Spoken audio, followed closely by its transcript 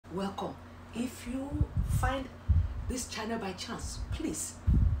welcome. If you find this channel by chance, please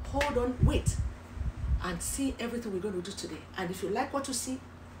hold on, wait, and see everything we're going to do today. And if you like what you see,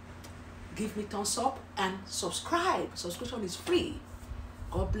 give me thumbs up and subscribe. Subscription is free.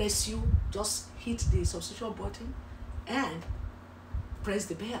 God bless you. Just hit the subscription button and press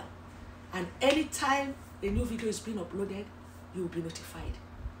the bell. And anytime a new video is being uploaded, you will be notified.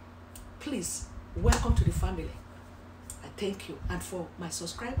 Please, welcome to the family. I thank you. And for my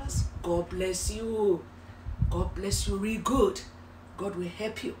subscribers, God bless you. God bless you real good. God will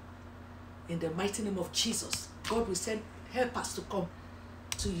help you. In the mighty name of Jesus. God will send helpers to come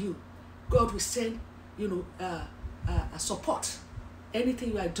to you. God will send, support.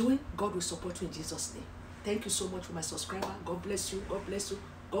 Anything you are doing, God will support you in Jesus' name. Thank you so much for my subscriber. God bless you. God bless you.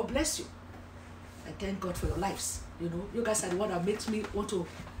 God bless you. I thank God for your lives. You guys are the one that makes me want to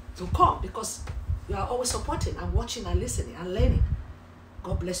come, because you are always supporting and watching and listening and learning.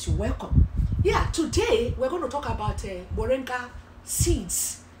 God bless you. Welcome. Yeah, today we're going to talk about Moringa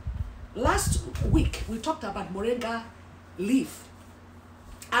seeds. Last week we talked about Moringa leaf.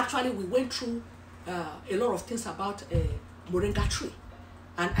 Actually, we went through a lot of things about Moringa tree,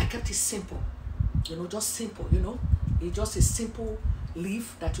 and I kept it simple. Just simple. It's just a simple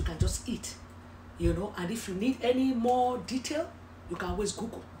leaf that you can just eat. And if you need any more detail, you can always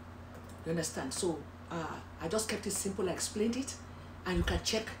Google. You understand? So I just kept it simple. I explained it, and you can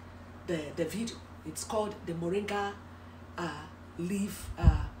check the video. It's called the Moringa leaf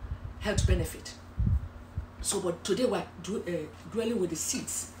health benefit. So, but today we're dwelling with the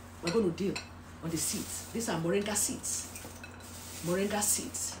seeds. We're going to deal on the seeds. These are Moringa seeds. Moringa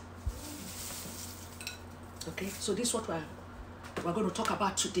seeds. Okay, so this is what we're going to talk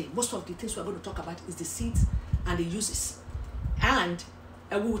about today. Most of the things we're going to talk about is the seeds and the uses. And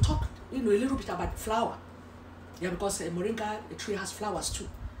we will talk, a little bit about flower. Yeah, because Moringa tree has flowers too.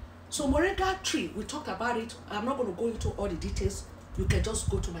 So Moringa tree, we talked about it. I'm not going to go into all the details. You can just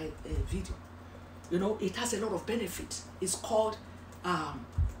go to my video. It has a lot of benefits. It's called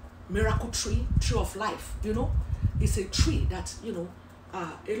miracle tree, tree of life. It's a tree that, a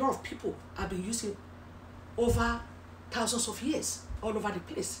lot of people have been using over thousands of years all over the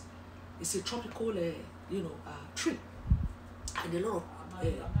place. It's a tropical, tree. And a lot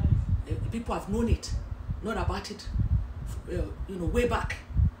of people have known about it, way back.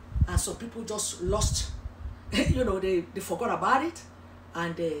 And some people just lost, they forgot about it,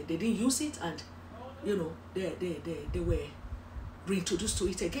 and they didn't use it, and they were reintroduced to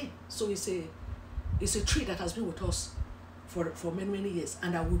it again. So it's a tree that has been with us for many years,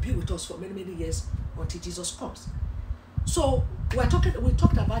 and that will be with us for many years until Jesus comes. So we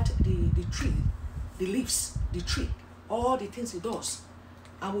talked about the tree, the leaves, the tree, all the things it does,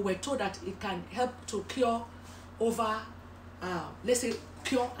 and we were told that it can help to cure over, let's say,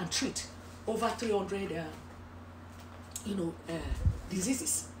 cure and treat over 300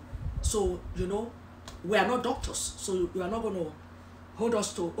 diseases. So we are not doctors, so you are not going to hold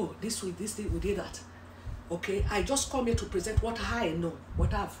us to, oh, this week, this day we did that. Okay, I just come here to present what I know,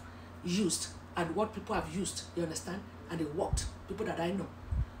 what I've used, and what people have used, you understand, and it worked, people that I know.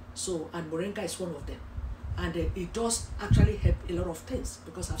 So, and Moringa is one of them, and it does actually help a lot of things,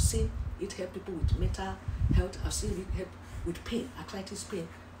 because I've seen it help people with mental health. I've seen it help with pain, arthritis pain.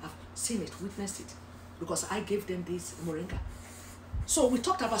 I've seen it, witnessed it, because I gave them this Moringa. So we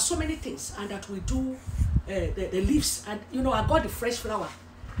talked about so many things, and that we do the leaves, and I got the fresh flower,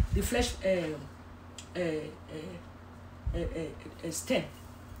 the fresh stem,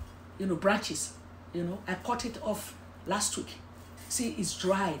 branches. I cut it off last week. See, it's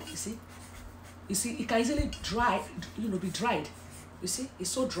dried. You see, it can easily dry, be dried. You see, it's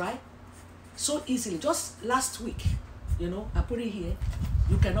so dry, so easily. Just last week, I put it here.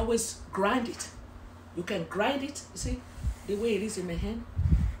 You can always grind it. You can grind it. You see the way it is in my hand.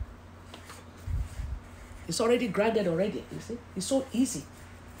 It's already grinded already. You see, it's so easy.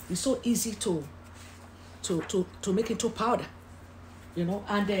 It's so easy to make into powder.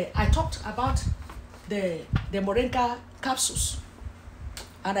 And I talked about the Moringa capsules,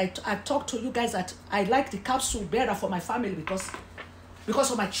 and I talked to you guys that I like the capsule better for my family because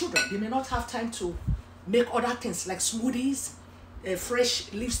of my children. They may not have time to make other things like smoothies,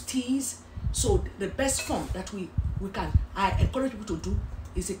 fresh leaves teas. So the best form that I encourage people to do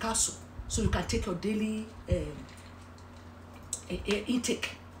is a capsule. So you can take your daily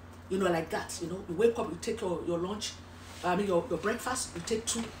intake, like that. You wake up, you take your lunch, your breakfast, you take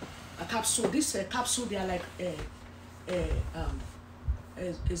a capsule. This capsule, they are like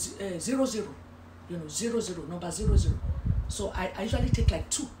 00, number 00. So I usually take like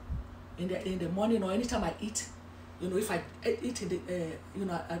 2 in the morning, or anytime I eat, You know, if I eat in the, you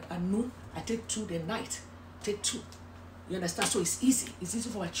know, at noon, I take 2, then night, take 2. You understand? So it's easy. It's easy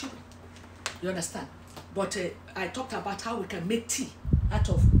for my children. You understand? But I talked about how we can make tea out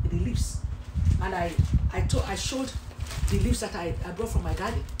of the leaves. And I showed the leaves that I brought from my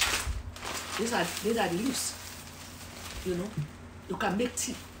garden. These are the leaves. You know, you can make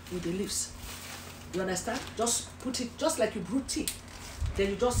tea with the leaves. You understand? Just put it, just like you brew tea. Then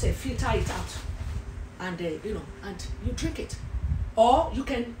you just filter it out. And, you know, and you drink it. Or you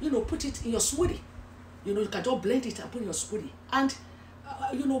can, you know, put it in your smoothie. You know, you can just blend it and put in your smoothie. And,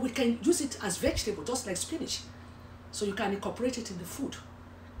 you know, we can use it as vegetable, just like spinach. So you can incorporate it in the food.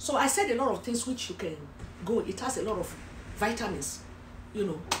 So I said a lot of things which you can go. It has a lot of vitamins, you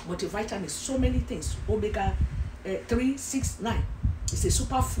know, multivitamins, so many things. Omega 3, 6, 9. It's a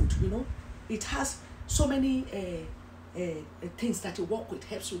super food, you know. It has so many things that you work with.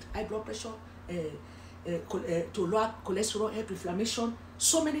 Helps with high blood pressure, to lower cholesterol, help inflammation,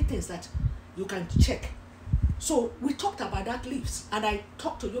 so many things that you can check. So we talked about that leaves, and I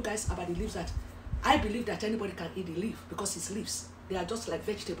talked to you guys about the leaves that I believe that anybody can eat the leaf because it's leaves. They are just like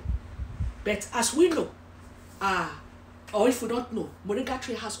vegetable. But as we know, or if we don't know, Moringa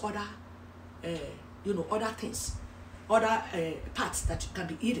tree has other, you know, other things, other parts that can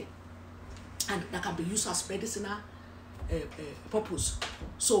be eaten, and that can be used as medicinal purpose.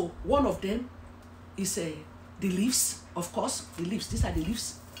 So one of them is the leaves, of course, the leaves. These are the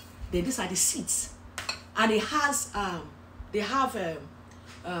leaves. Then these are the seeds, and it has they have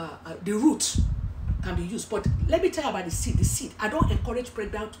the root can be used. But let me tell you about the seed. The seed. I don't encourage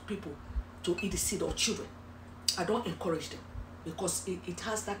pregnant people to eat the seed, or children. I don't encourage them because it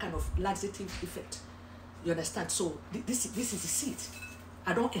has that kind of laxative effect. You understand? So this is the seed.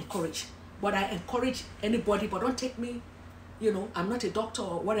 I don't encourage, but I encourage anybody. But don't take me, you know, I'm not a doctor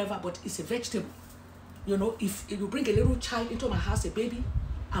or whatever, but it's a vegetable. You know, if you bring a little child into my house, a baby,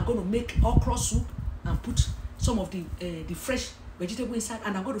 I'm going to make okra soup and put some of the fresh vegetable inside,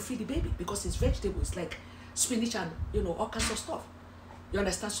 and I'm going to feed the baby because it's vegetable. It's like spinach and, you know, all kinds of stuff. You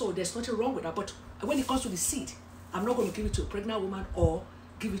understand? So there's nothing wrong with that. But when it comes to the seed, I'm not going to give it to a pregnant woman or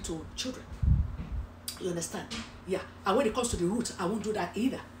give it to children. You understand? Yeah. And when it comes to the root, I won't do that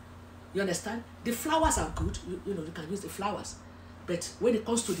either. You understand? The flowers are good. You know, you can use the flowers. But when it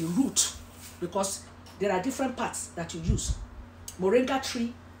comes to the root, because there are different parts that you use. Moringa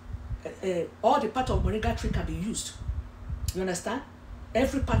tree, all the part of Moringa tree can be used. You understand?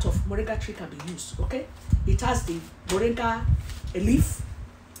 Every part of Moringa tree can be used, okay? It has the Moringa leaf,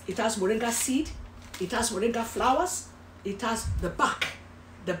 it has Moringa seed, it has Moringa flowers, it has the bark.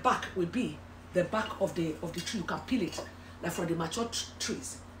 The bark will be the bark of the tree. You can peel it, like from the mature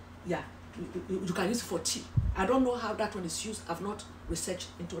trees. Yeah, you can use it for tea. I don't know how that one is used. I've not researched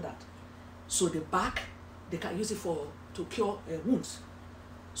into that. So the bark, they can use it to cure wounds.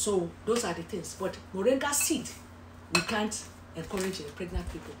 So those are the things. But Moringa seed, we can't encourage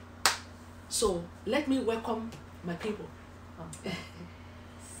pregnant people. So let me welcome my people.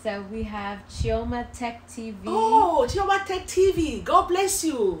 So we have Chioma Tech TV. Oh, Chioma Tech TV. God bless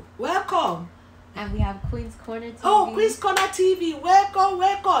you. Welcome. And we have Queen's Corner TV. Oh, Queen's Corner TV. Welcome,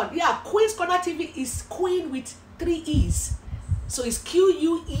 welcome. Yeah, Queen's Corner TV is Queen with 3 E's. So it's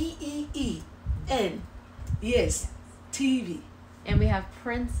Queeen. Yes, TV. And we have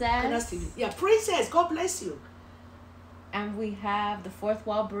Princess. Corner TV. Yeah, Princess. God bless you. And we have the Fourth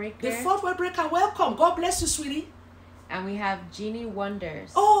Wall Breaker. The Fourth Wall Breaker. Welcome. God bless you, sweetie. And we have Jeannie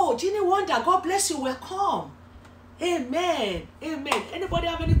Wonders. Oh, Jeannie Wonder. God bless you. Welcome. Amen. Amen. Anybody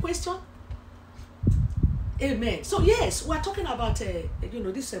have any question? Amen. So yes, we're talking about you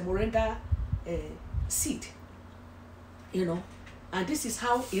know, this Moringa seed. You know, and this is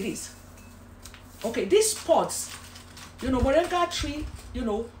how it is. Okay, these pods, you know, Moringa tree, you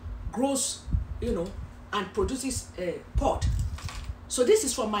know, grows, you know, and produces a pod. So this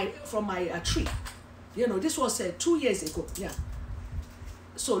is from my tree. You know, this was 2 years ago. Yeah.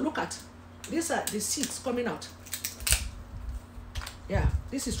 So look at, these are the seeds coming out. Yeah,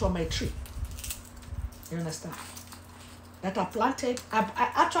 this is from my tree. You understand? That I planted.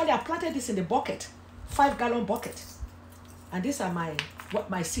 I planted this in the bucket, 5-gallon bucket, and these are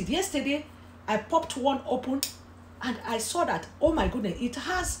my seed. Yesterday, I popped one open, and I saw that, oh my goodness, it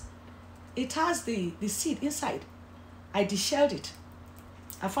has the seed inside. I deshelled it.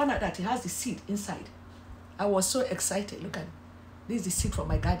 I found out that it has the seed inside. I was so excited. Look at it. This is the seed from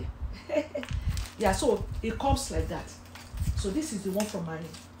my garden. Yeah, so it comes like that. So this is the one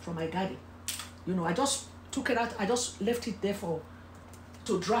from my garden. You know, I just took it out. I just left it there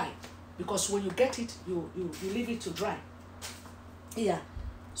to dry, because when you get it, you leave it to dry. Yeah.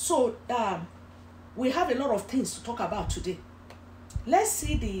 So we have a lot of things to talk about today. Let's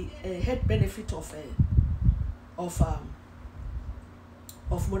see the health benefit of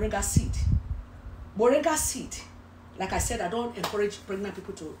moringa seed. Moringa seed, like I said, I don't encourage pregnant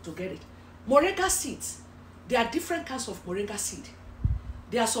people to get it. Moringa seeds, there are different kinds of moringa seed.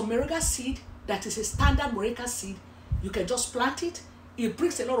 There are some moringa seed that is a standard moringa seed. You can just plant it. It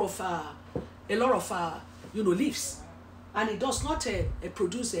brings a lot of leaves, and it does not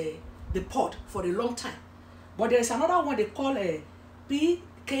produce the pod for a long time. But there is another one they call a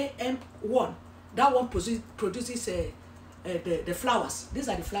PKM1. That one produces the flowers. These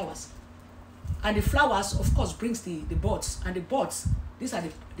are the flowers, and the flowers, of course, brings the buds, and the buds, these are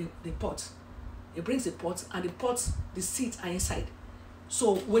the pods. It brings the pods, and the pods, the seeds are inside.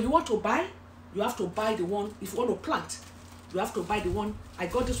 So when you want to buy, you have to buy the one. If you want to plant, you have to buy the one. I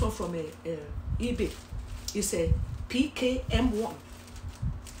got this one from eBay. It's a PKM1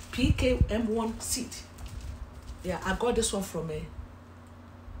 seed. Yeah, I got this one from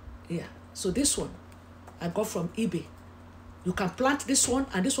so this one I got from eBay. You can plant this one,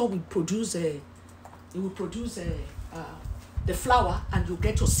 and this one will produce the flower, and you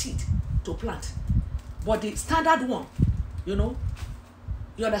get your seed to plant. But the standard one, you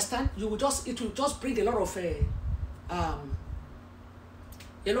understand, it will just bring a lot of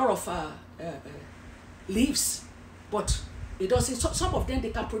leaves, but it doesn't. Some of them they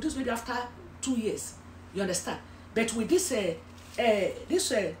can produce maybe after 2 years. You understand? But with this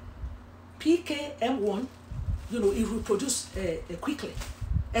PKM1, it will produce quickly,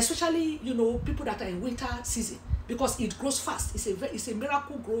 especially people that are in winter season, because it grows fast. It's a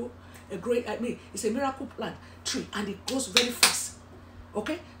miracle it's a miracle plant tree, and it grows very fast.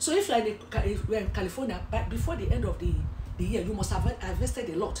 Okay, so if you're in California, but before the end of the year, you must have harvested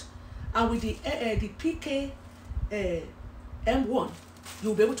a lot, and with the PKM1,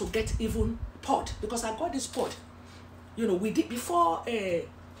 you'll be able to get even pod, because I got this pod. We did before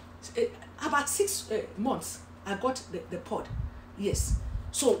about 6 months. I got the pod. Yes.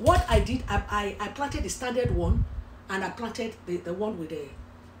 So what I did, I planted the standard one, and I planted the one with the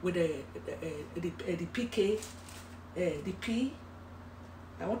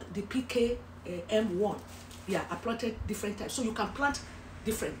PKM1. Yeah, I planted different types, so you can plant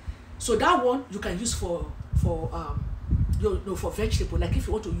different. So that one you can use for vegetable. Like if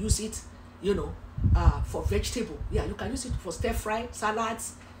you want to use it, for vegetable, yeah, you can use it for stir fry,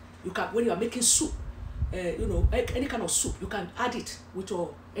 salads. You can, when you are making soup, any kind of soup, you can add it with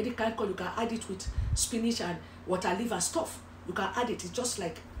any kind of, you can add it with spinach and water leaf and stuff. You can add it. It's just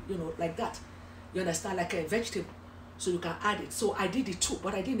like like that. You understand, like a vegetable. So you can add it. So I did it too,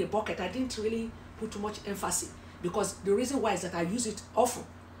 but I did in a bucket. I didn't really put too much emphasis, because the reason why is that I use it often.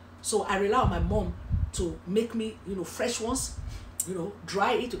 So I rely on my mom to make me fresh ones,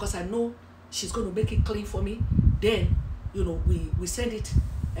 dry it, because I know she's going to make it clean for me. Then we send it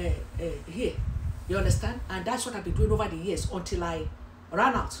here. You understand? And that's what I've been doing over the years until I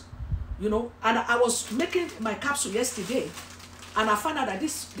ran out. And I was making my capsule yesterday, and I found out that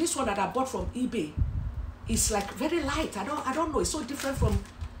this one that I bought from eBay is like very light. I don't know. It's so different from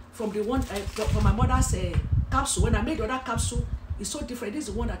the one from my mother's capsule. When I made the other capsule, it's so different. This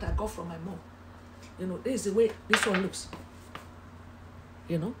is the one that I got from my mom. This is the way this one looks.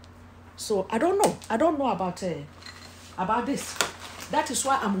 So I don't know about this. That is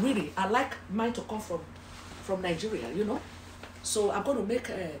why I like mine to come from Nigeria. So I'm going to make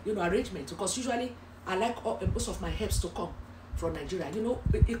arrangements, because usually I like most of my herbs to come from Nigeria.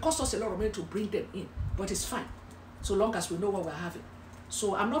 It costs us a lot of money to bring them in, but it's fine so long as we know what we're having.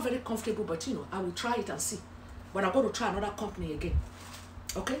 So I'm not very comfortable, but I will try it and see. But I'm going to try another company again.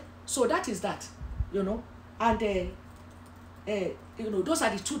 Okay, so that is that. And those are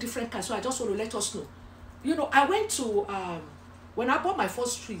the two different kinds. So I just want to let us know. I went to when I bought my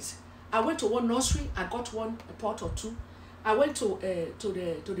first trees, I went to one nursery. I got a pot or two. I went to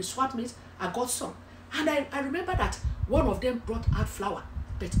the swap meet. I got some, and I remember that one of them brought out flower.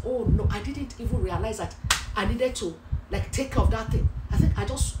 But oh no, I didn't even realize that I needed to take care of that thing. I think I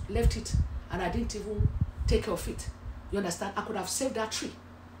just left it, and I didn't even take care of it. You understand? I could have saved that tree.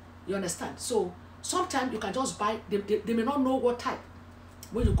 You understand? So sometimes you can just buy. They may not know what type.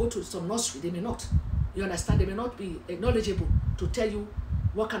 When you go to some nursery, they may not. You understand? They may not be knowledgeable to tell you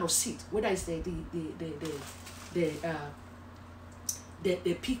what kind of seed, whether it's the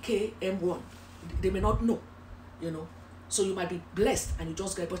PKM1. They may not know, So you might be blessed and you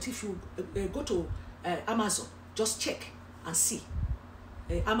just get. But if you go to Amazon, just check and see.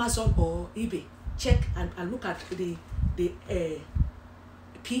 Amazon or eBay, check and look at the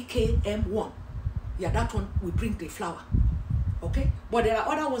PKM1. Yeah, that one will bring the flower. Okay, but there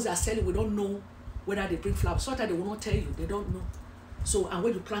are other ones that are selling. We don't know whether they bring flowers. Sometimes they will not tell you, they don't know. So, and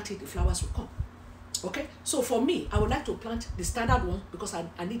when you plant it, the flowers will come. Okay, so for me, I would like to plant the standard one because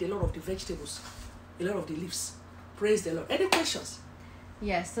I need a lot of the vegetables, a lot of the leaves. Praise the Lord. Any questions?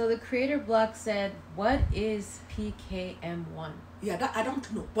 Yes, so the creator blog said, what is PKM1? Yeah, that I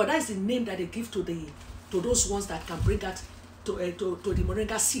don't know, but that's the name that they give to those ones that can bring out to the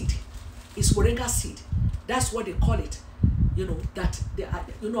moringa seed. It's moringa seed. That's what they call it. You know that they are,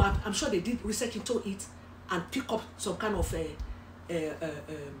 you know, I'm sure they did research into it and pick up some kind of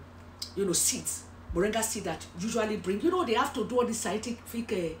you know, seeds, moringa seed that usually bring. You know, they have to do all this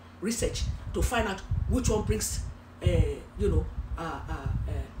scientific research to find out which one brings you know,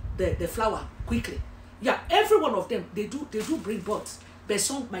 the flower quickly. Yeah, every one of them they do bring buds, but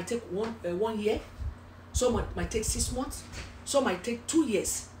some might take 1 year, some might take 6 months, some might take 2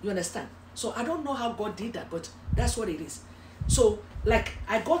 years. You understand? So I don't know how God did that, but that's what it is. So like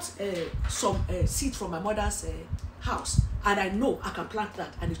I got some seed from my mother's house, and I know I can plant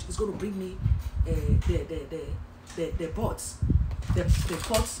that, and it's going to bring me the buds, the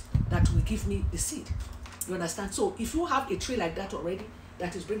pods that will give me the seed. You understand? So if you have a tree like that already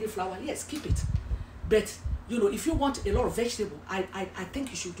that is bringing flower, yes, keep it. But you know, if you want a lot of vegetable, I think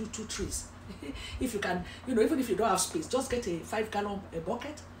you should do 2 trees. If you can, you know, even if you don't have space, just get a 5-gallon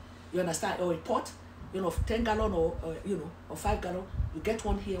bucket. You understand? Or a pot, you know, 10 gallon or you know, or 5 gallon. You get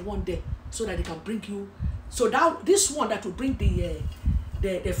one here, one there, so that it can bring you. So now this one that will bring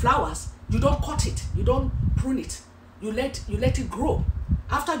the flowers, you don't cut it, you don't prune it, you let it grow.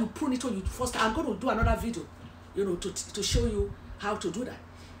 After you prune it, or you first, I'm going to do another video, you know, to show you how to do that.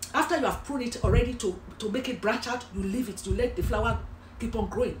 After you have pruned it already to make it branch out, you leave it, you let the flower keep on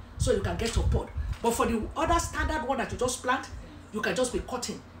growing, so you can get your pod. But for the other standard one that you just plant, you can just be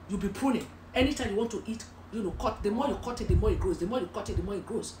cutting, you'll be pruning. Anytime you want to eat, you know, cut. The more you cut it, the more it grows. The more you cut it, the more it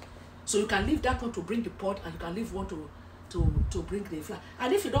grows. So you can leave that one to bring the pod, and you can leave one to bring the flower.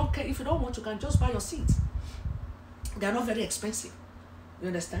 And if you don't care, if you don't want, you can just buy your seeds. They are not very expensive. You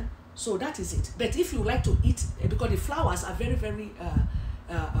understand? So that is it. But if you like to eat, because the flowers are very, very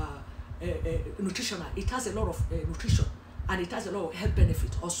nutritional. It has a lot of nutrition, and it has a lot of health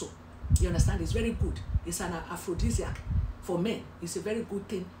benefit also. You understand? It's very good. It's an aphrodisiac for men. It's a very good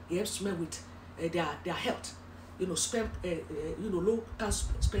thing. It helps men with their health. You know, sperm. You know, low count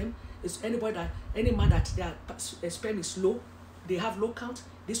sperm. It's any man that their sperm is low, they have low count.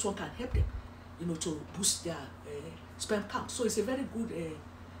 This one can help them, you know, to boost their sperm count. So it's a very good,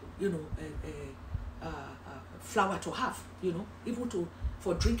 you know, flower to have. You know, even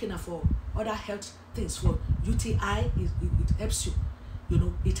for drinking and for other health things. For UTI, it helps you. You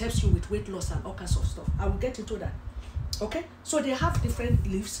know, it helps you with weight loss and all kinds of stuff. I will get into that. Okay, so they have different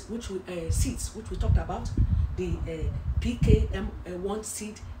leaves, which seeds, which we talked about. The PKM1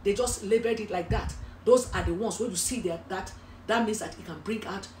 seed, they just labeled it like that. Those are the ones when you see that means that it can bring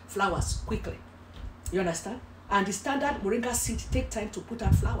out flowers quickly. You understand? And the standard moringa seed take time to put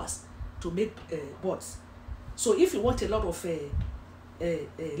out flowers to make buds. So if you want a lot of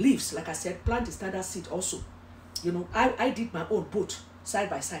leaves, like I said, plant the standard seed also. You know, I did my own both side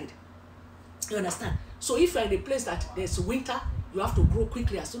by side. You understand? So if you're in a place that there's winter, you have to grow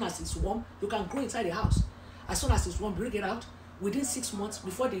quickly. As soon as it's warm, you can grow inside the house. As soon as it's warm, bring it out. Within 6 months,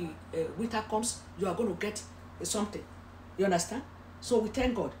 before the winter comes, you are going to get something. You understand? So we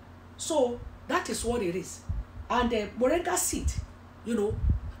thank God. So that is what it is. And the moringa seed, you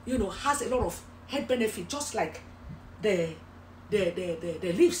know, has a lot of health benefit, just like the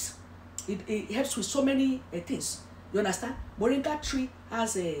leaves. It helps with so many things. You understand? Moringa tree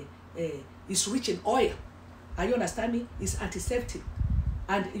has is rich in oil. Are you understand me? It's antiseptic,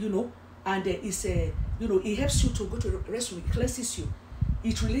 and you know, and it's you know, it helps you to go to the restroom. It cleanses you.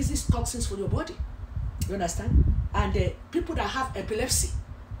 It releases toxins for your body. You understand? And people that have epilepsy,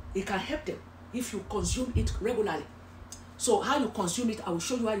 it can help them if you consume it regularly. So how you consume it, I will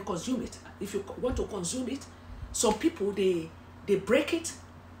show you how you consume it. If you want to consume it, some people they break it.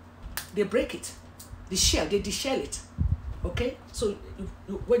 They break it. The shell, they deshell it. Okay? So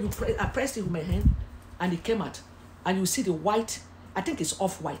when you I pressed it with my hand and it came out, and you see the white, I think it's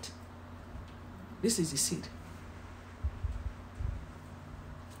off-white. This is the seed.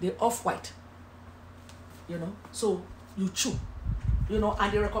 The off-white. You know, so you chew. You know,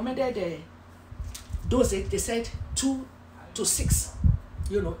 and they recommended dosage, they said 2 to 6,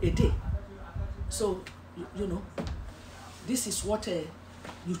 you know, a day. So, you know, this is what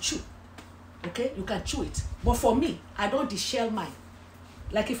you chew. Okay, you can chew it. But for me, I don't deshell mine.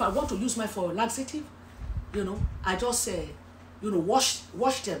 Like if I want to use mine for laxative, you know, I just you know, wash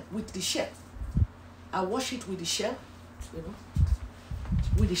them with the shell. I wash it with the shell, you know,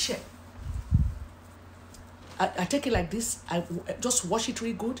 with the shell. I take it like this. I just wash it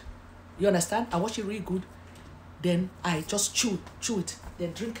really good. You understand? I wash it really good. Then I just chew it.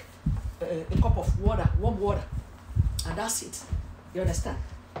 Then drink a cup of water, warm water, and that's it. You understand?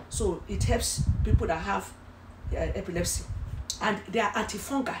 So it helps people that have epilepsy, and they are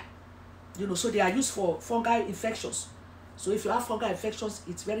antifungal. You know, so they are used for fungal infections. So if you have fungal infections,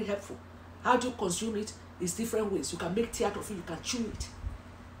 it's very helpful. How do you consume it? It's different ways. You can make tea out of it. You can chew it.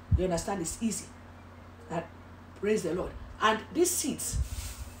 You understand? It's easy. Praise the Lord. And these seeds,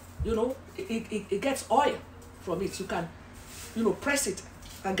 you know, it gets oil from it. You can, you know, press it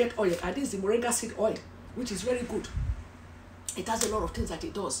and get oil. And this is the Moringa seed oil, which is very good. It has a lot of things that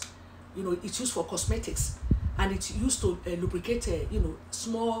it does. You know, it's used for cosmetics, and it's used to lubricate, you know,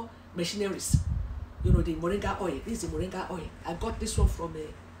 small machineries. You know, the Moringa oil. This is the Moringa oil. I got this one from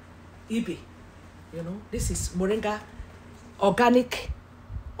eBay. You know, this is Moringa organic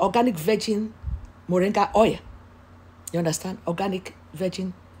virgin Moringa oil. You understand? Organic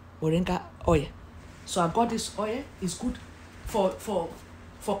virgin Moringa oil. So I got this oil. It's good for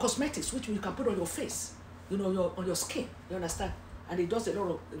cosmetics, which you can put on your face, you know, on your skin. You understand? And it does a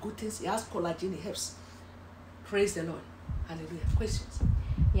lot of good things. It has collagen. It helps. Praise the Lord. Hallelujah. Questions?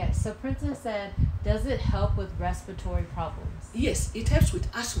 Yes. So Princess said, does it help with respiratory problems? Yes, it helps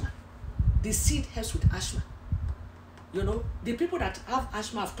with asthma. The seed helps with asthma. You know, the people that have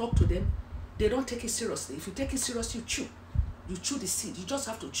asthma, I've talked to them, they don't take it seriously. If you take it seriously, you chew the seed. You just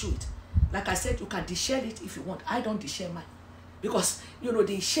have to chew it. Like I said, you can deshell it if you want. I don't deshell mine because, you know,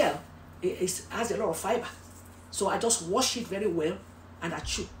 the shell has a lot of fiber. So I just wash it very well and I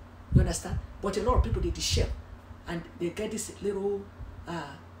chew. You understand? But a lot of people, they deshell and they get this little,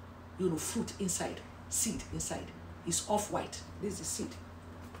 you know, fruit inside, seed inside. It's off-white. This is the seed.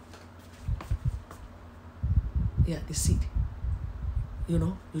 Yeah, the seed. You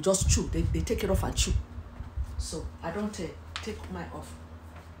know, you just chew. They take it off and chew. So I don't take mine off.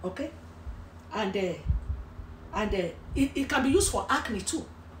 Okay? And it can be used for acne too.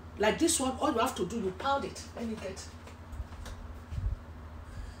 Like this one, all you have to do, you pound it. Let me get.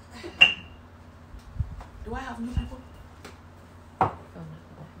 Do I have new people?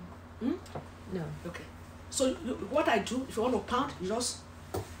 Hmm? No. Okay. So what I do, if you want to pound, you just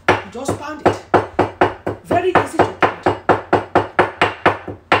pound it. Very easy to pound.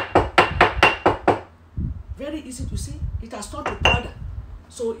 Very easy to see. It has turned to powder.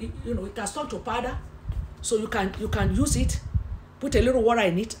 So you know, it has turned to powder. So you can use it, put a little water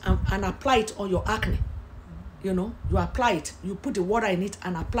in it, and apply it on your acne. You know, you apply it. You put the water in it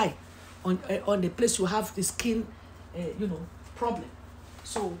and apply on the place you have the skin, you know, problem.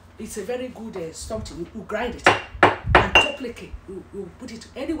 So it's a very good something. You grind it and topically you put it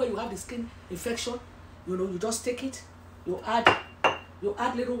anywhere you have the skin infection. You know, you just take it. You add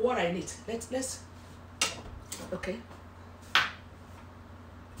little water in it. Let's. Okay.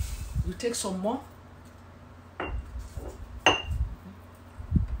 You take some more.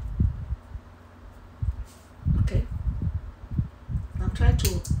 Okay. I'm trying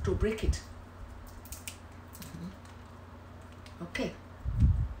to break it. Okay.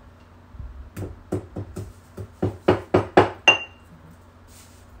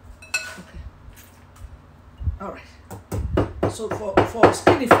 Okay. All right. So for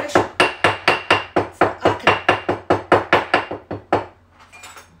skin infection, for acne.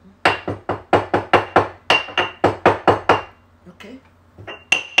 Okay.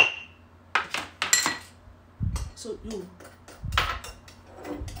 So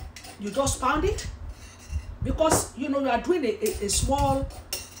you just pound it, because you know you are doing a small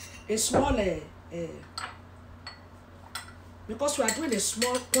because you are doing a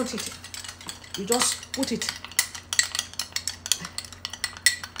small quantity. You just put it.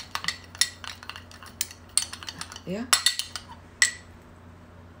 Yeah.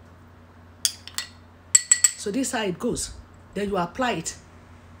 So this is how it goes. Then you apply it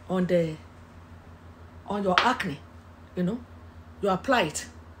on your acne. You know, you apply it,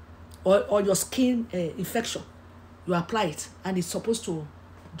 or your skin infection. You apply it, and it's supposed to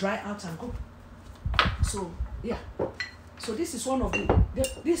dry out and go. So yeah. So this is one of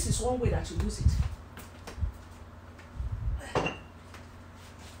this is one way that you use it.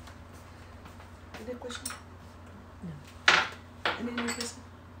 Any question? No. Any question?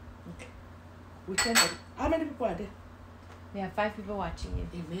 Okay. We can. How many people are there? We have 5 people watching you.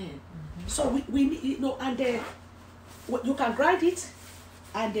 Amen. Mm-hmm. So we you know, and you can grind it,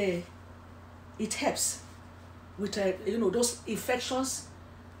 and it helps with you know, those infections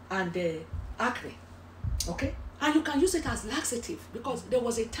and acne. Okay. And you can use it as laxative, because there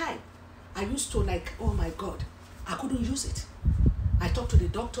was a time I used to, like, oh my God, I couldn't use it. I talked to the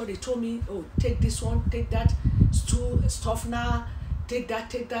doctor, they told me, oh, take this one, take that. stool stuff now. Take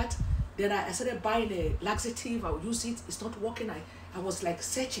that. Then I started buying a laxative. I would use it. It's not working. I was like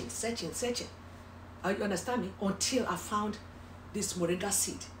searching. You understand me? Until I found this moringa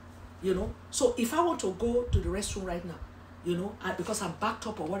seed, you know. So if I want to go to the restroom right now, you know, because I'm backed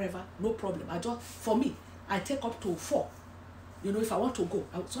up or whatever, no problem. For me, I take up to 4. You know, if I want to go,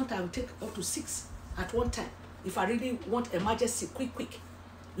 sometimes I will take up to 6 at one time. If I really want emergency, quick,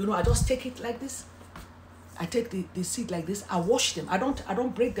 you know, I just take it like this. I take the seed like this. I wash them. I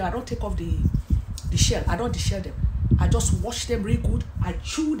don't break them. I don't take off the shell. I don't deshell them. I just wash them really good. I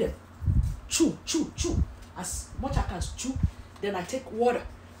chew them. Chew. As much I can chew. Then I take water,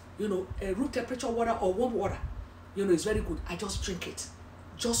 you know, room temperature water or warm water. You know, it's very good. I just drink it.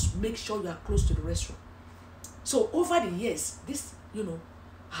 Just make sure you are close to the restroom. So over the years, this, you know,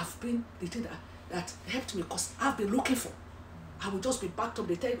 have been the thing that helped me, because I've been looking for. I will just be backed up.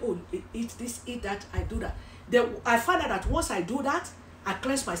 They tell you, oh, eat this, eat that. I do that. Then I find out that once I do that, I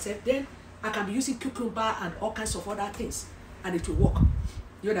cleanse myself. Then I can be using cucumber and all kinds of other things, and it will work.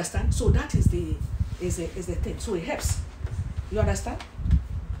 You understand? So that is the thing. So it helps. You understand?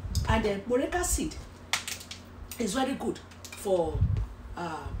 And then moringa seed is very good for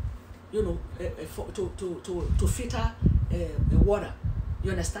you know, to filter water.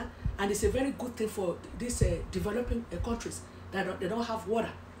 You understand? And it's a very good thing for these developing countries that they don't have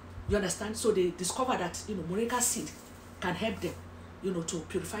water. You understand? So they discover that, you know, moringa seed can help them, you know, to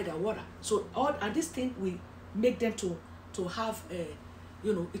purify their water. So and this thing we make them to have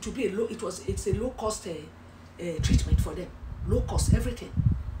you know, it will be it's a low cost treatment for them. Low cost everything.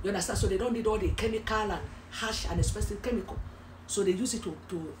 You understand? So they don't need all the chemical and harsh and expensive chemical. So they use it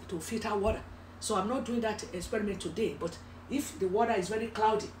to filter water. So I'm not doing that experiment today, but if the water is very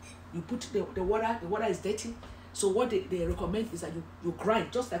cloudy, you put the water is dirty. So what they recommend is that you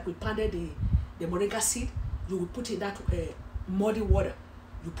grind, just like we pounded the moringa seed, you will put in that muddy water.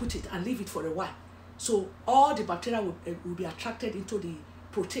 You put it and leave it for a while. So all the bacteria will be attracted into the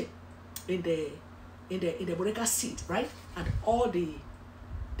protein in the moringa seed, right? And all the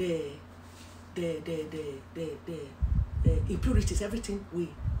impurities, everything will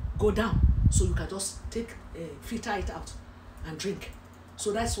go down. So you can just filter it out and drink.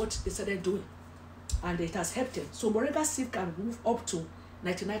 So that's what they started doing, and it has helped them. So moringa seed can move up to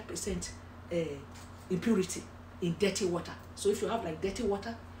 99% impurity in dirty water. So if you have like dirty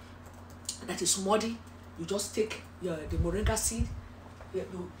water that is muddy, you just take the moringa seed,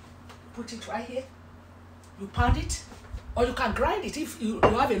 you put it right here, you pound it, or you can grind it if you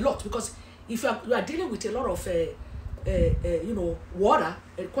have a lot, because if you are dealing with a lot of you know, water,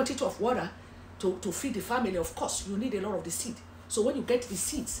 a quantity of water to feed the family, of course you need a lot of the seed. So when you get the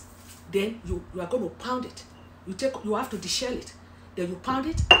seeds, then you are going to pound it. You have to deshell it. Then you pound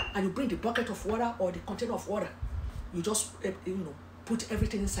it, and you bring the bucket of water or the container of water. You just you know, put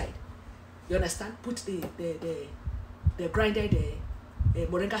everything inside. You understand? Put the grinded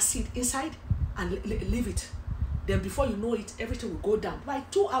moringa seed inside and leave it. Then before you know it, everything will go down. By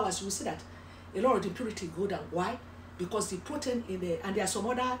 2 hours, you will see that a lot of the impurity will go down. Why? Because the protein and there are some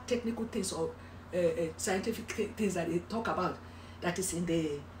other technical things or scientific things that they talk about that is in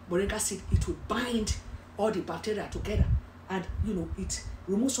the moringa seed. It will bind all the bacteria together, and you know, it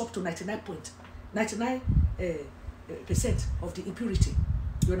removes up to 99% of the impurity.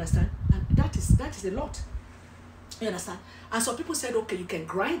 You understand? And that is a lot. You understand? And some people said, okay, you can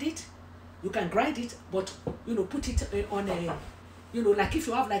grind it, but you know, put it on a, you know, like if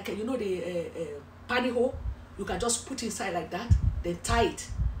you have like you know, the panny hole, you can just put inside like that, then tie it.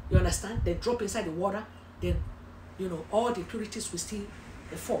 You understand? Then drop inside the water, then you know, all the impurities will still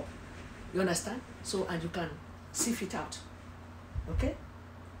fall. You understand? So, and you can sieve it out. Okay?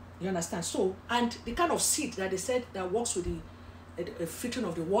 You understand? So, and the kind of seed that they said that works with the filtering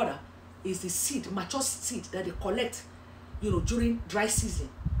of the water is the seed, mature seed that they collect, you know, during dry season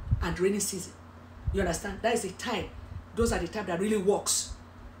and rainy season. You understand? That is the time. Those are the time that really works.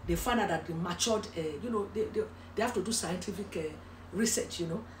 They find out that the matured, you know, they have to do scientific research, you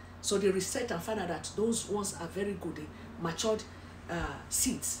know. So they research and find out that those ones are very good. The matured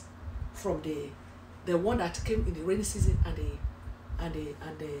seeds from the one that came in the rainy season and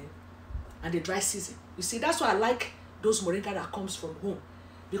the dry season. You see, that's why I like those moringa that comes from home,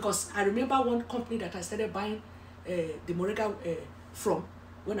 because I remember one company that I started buying the moringa from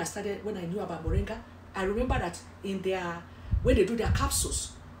when I knew about moringa. I remember that when they do their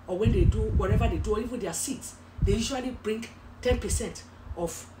capsules, or when they do whatever they do, or even their seeds, they usually bring 10%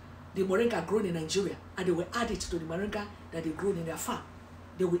 of the moringa grown in Nigeria, and they will add it to the moringa that they grown in their farm.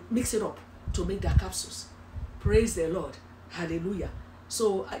 They will mix it up to make their capsules. Praise the Lord. Hallelujah.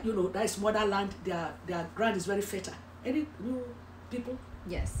 So you know, that is motherland. Their ground is very fertile. Any new people?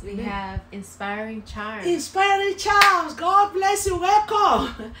 Yes, we have Inspiring Charms. Inspiring Charms. God bless you.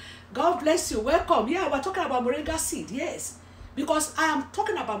 Welcome. God bless you. Welcome. Yeah, we're talking about Moringa seed. Yes, because I am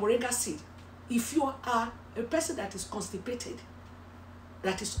talking about Moringa seed. If you are a person that is constipated,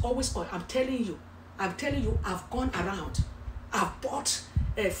 that is always, I'm telling you, I've gone around, I've bought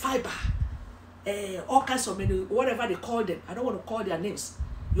fiber, all kinds of many, whatever they call them. I don't want to call their names.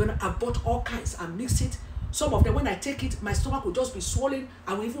 You know, I've bought all kinds and mixed it. Some of them, when I take it, my stomach will just be swollen.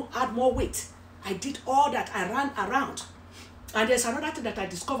 I will even add more weight. I did all that. I ran around. And there's another thing that I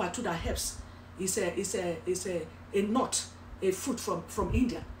discovered too that helps. It's a nut, a fruit from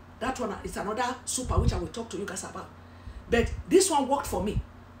India. That one is another super which I will talk to you guys about. But this one worked for me.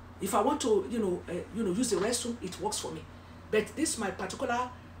 If I want to, use the restroom, it works for me. But this my particular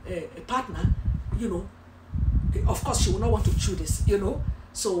partner, of course she will not want to chew this,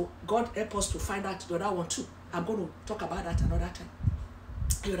 So God help us to find out the other one too. I'm going to talk about that another time.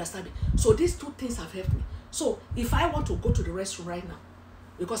 You understand me? So these two things have helped me. So if I want to go to the restroom right now,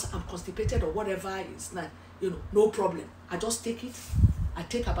 because I'm constipated or whatever is not, no problem. I just take it. I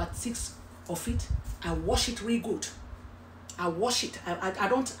take about 6 of it. I wash it really good. I wash it. I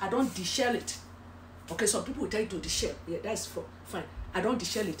don't deshell it. Okay, some people will tell you to deshell. Yeah, that's fine. I don't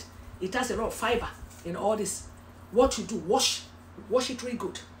deshell it. It has a lot of fiber in all this. What you do, wash it really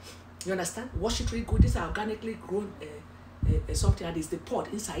good. You understand? Wash it really good. This is organically grown something, and it's the pod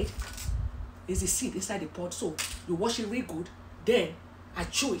inside. It's the seed inside the pod. So you wash it really good. Then I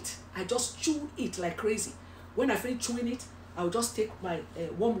chew it. I just chew it like crazy. When I finish chewing it, I'll just take my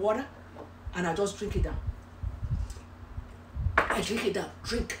warm water and I just drink it down. I drink it down.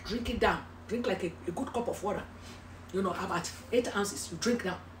 Drink it down. Drink like a good cup of water. About 8 ounces. You drink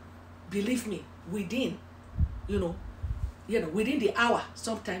down. Believe me, within the hour,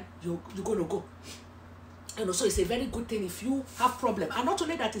 sometime you're gonna go. So it's a very good thing if you have problem. And not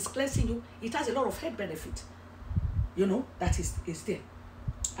only that, it's cleansing you, it has a lot of health benefit. That is there.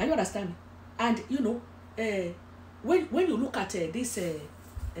 Are you understand me? And when you look at this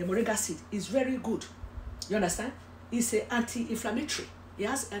moringa seed, it's very good. You understand? It's anti-inflammatory. It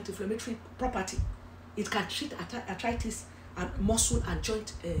has anti-inflammatory property. It can treat arthritis and muscle and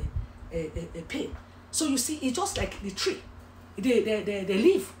joint pain. So you see, it's just like the tree, the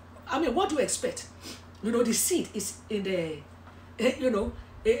leaf. I mean, what do you expect? The seed is in the,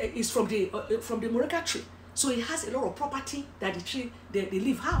 is from the moringa tree. So it has a lot of property that the tree, the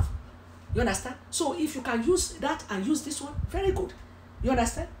leaf have. You understand? So if you can use that and use this one, very good. You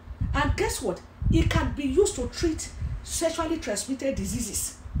understand? And guess what? It can be used to treat sexually transmitted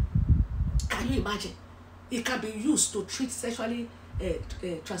diseases. Can you imagine? It can be used to treat sexually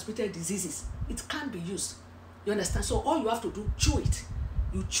transmitted diseases. It can be used. You understand? So all you have to do, chew it.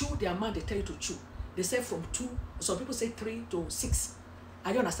 You chew the amount they tell you to chew. They say from 2, some people say 3 to 6.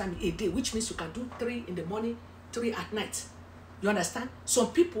 I understand me, a day, which means you can do 3 in the morning, 3 at night. You understand?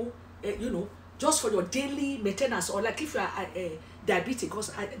 Some people, just for your daily maintenance, or like if you are diabetic,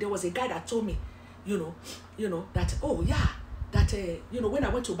 because there was a guy that told me, that, oh yeah, that, when I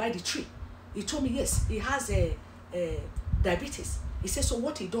went to buy the tree, he told me, yes, he has a diabetes. He said, so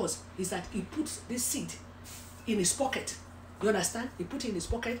what he does is that he puts this seed in his pocket. You understand? He put it in his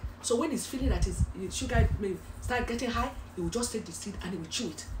pocket. So when he's feeling that his sugar may start getting high, he will just take the seed and he will chew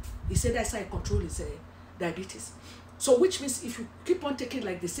it. He said that's how he controls his diabetes. So which means if you keep on taking,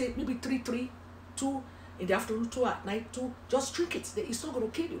 like they say, maybe 3, 2 in the afternoon, 2 at night, 2, just drink it. It's not going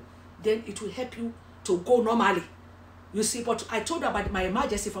to kill you. Then it will help you to go normally. You see, but I told you about my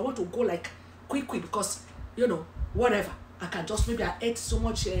emergency. If I want to go like quick, because, whatever, I can just, maybe I ate so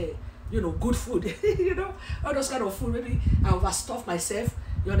much, good food, all those kind of food. Maybe I overstuff myself,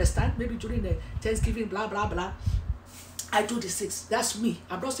 you understand? Maybe during the Thanksgiving, blah, blah, blah. I do the 6. That's me.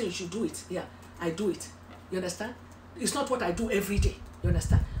 I'm not saying you should do it. Yeah, I do it. You understand? It's not what I do every day. You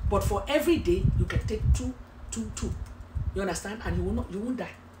understand? But for every day, you can take 2. You understand? And you won't die.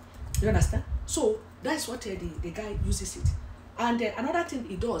 You understand? So that's what the guy uses it. And another thing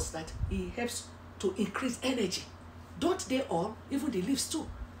he does, that he helps to increase energy. Don't they all? Even the leaves too.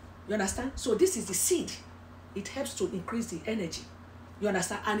 You understand? So this is the seed. It helps to increase the energy. You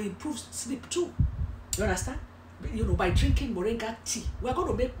understand? And it improves sleep too. You understand? By drinking moringa tea. We're going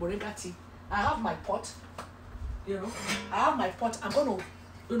to make moringa tea. I have my pot. I have my pot. I'm going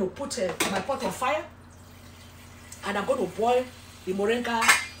to, put my pot on fire. And I'm going to boil the moringa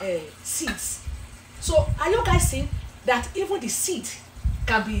seeds. So are you guys seeing that even the seed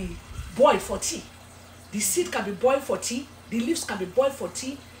can be boiled for tea? The seed can be boiled for tea. The leaves can be boiled for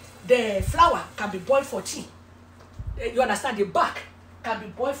tea. The flower can be boiled for tea. You understand? The bark can be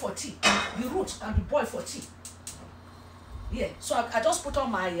boiled for tea. The root can be boiled for tea. Yeah, so I just put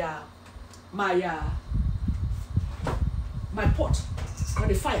on my pot on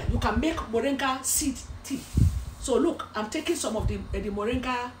the fire. You can make moringa seed tea. So look, I'm taking some of the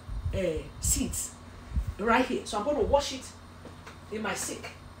moringa seeds right here. So I'm going to wash it in my sink.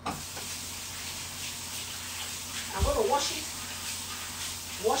 I'm going to wash it.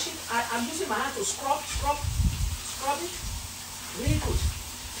 I'm using my hand to scrub it. Really good.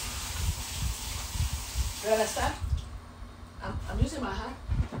 You understand? I'm using my hand.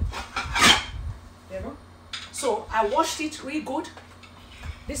 You know? So I washed it really good.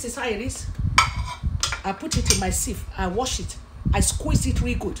 This is how it is. I put it in my sieve. I wash it. I squeeze it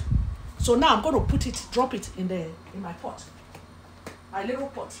really good. So now I'm going to put it, drop it in my pot. My little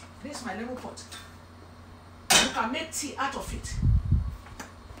pot. This is my little pot. You can make tea out of it.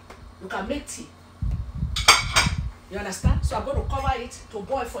 You can make tea. You understand? So I'm going to cover it to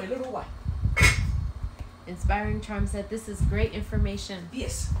boil for a little while. Inspiring Charm said, this is great information.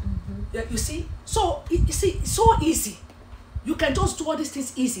 Yes. Yeah, you see? So, it's so easy. You can just do all these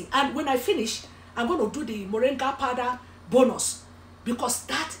things easy. And when I finish, I'm going to do the moringa powder bonus. Because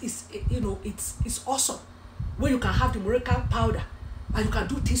that is, it's awesome. Where you can have the moringa powder. And you can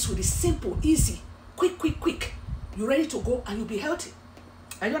do things with it simple, easy, quick. You're ready to go and you'll be healthy.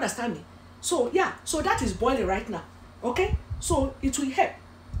 Are you understand me? So, yeah. So that is boiling right now. Okay? So, it will help.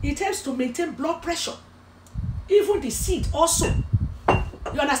 It helps to maintain blood pressure. Even the seed also.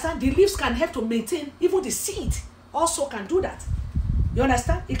 You understand? The leaves can help to maintain. Even the seed also can do that. You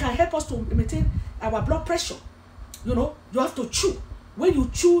understand? It can help us to maintain our blood pressure. You know, you have to chew. When you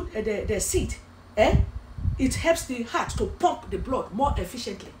chew the seed, it helps the heart to pump the blood more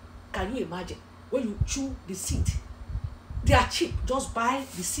efficiently. Can you imagine? When you chew the seed, they are cheap. Just buy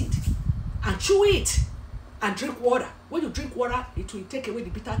the seed and chew it and drink water. When you drink water, it will take away the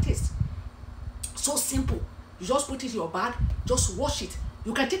bitter taste. So simple. You just put it in your bag, just wash it.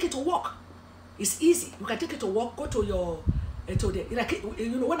 You can take it to work. It's easy. You can take it to work. Go to your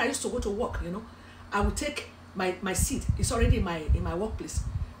when I used to go to work, I would take my seed. It's already in my workplace.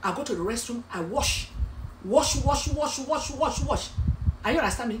 I go to the restroom. I wash. Are you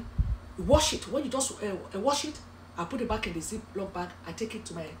understand me? Wash it. When you just wash it, I put it back in the Ziploc bag. I take it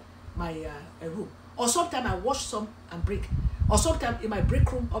to my room. Or sometimes I wash some and break. Or sometimes in my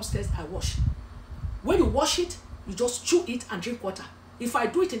break room upstairs, I wash. When you wash it, you just chew it and drink water. If I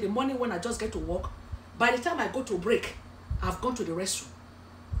do it in the morning when I just get to work, by the time I go to break, I've gone to the restroom.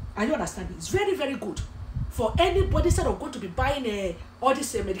 Are you understanding? It's very, very good for anybody instead of going to be buying all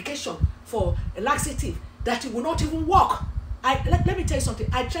this medication for a laxative that it will not even work. Let me tell you something.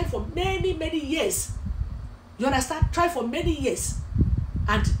 I tried for many years. You understand? Tried for many years,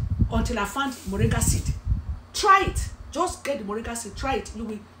 and until I found moringa seed. Try it. Just get the moringa seed. Try it.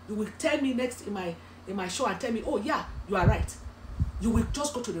 You will tell me next in my show and tell me, oh yeah, you are right. You will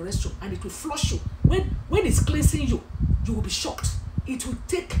just go to the restroom and it will flush you. When it's cleansing you, you will be shocked. It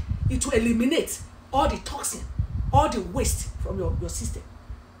will eliminate all the toxin, all the waste from your system.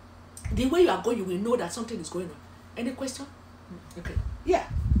 The way you are going, you will know that something is going on. Any question? Okay. Yeah.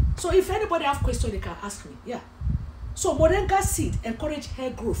 So if anybody have question, they can ask me. Yeah. So moringa seed encourage hair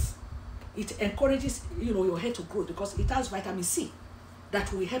growth. It encourages your hair to grow because it has vitamin C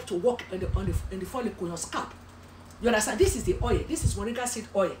that will help to work on the follicle, your scalp. You understand? This is the oil. This is moringa seed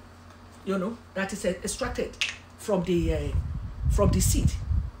oil. That is extracted from the seed.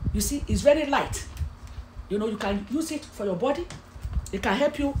 You see, it's very light. You can use it for your body. It can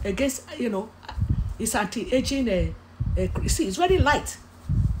help you against, it's anti-aging. You see, it's very light.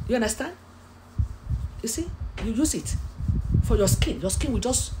 You understand? You see, you use it for your skin. Your skin will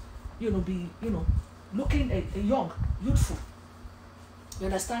just, be, looking young, youthful. You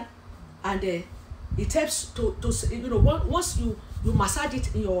understand? And it helps to once you massage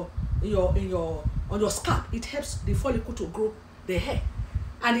it on your scalp, it helps the follicle to grow the hair,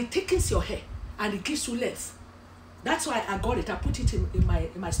 and it thickens your hair and it gives you length. That's why I got it. I put it in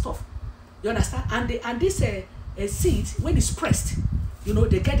my stuff. You understand? And this seed, when it's pressed,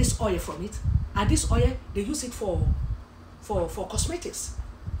 they get this oil from it, and this oil they use it for cosmetics.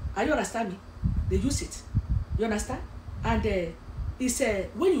 Are you understand me? They use it. You understand? And it's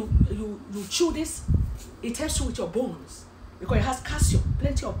when you chew this, it helps you with your bones because it has calcium,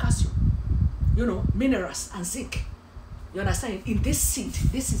 plenty of calcium, minerals and zinc. You understand? In this seed,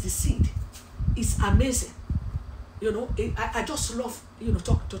 this is the seed. It's amazing. I just love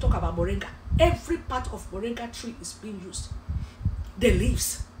to talk about moringa. Every part of moringa tree is being used. The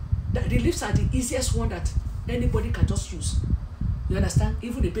leaves are the easiest one that anybody can just use. You understand?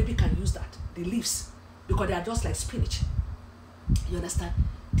 Even the baby can use that. The leaves, because they are just like spinach. You understand?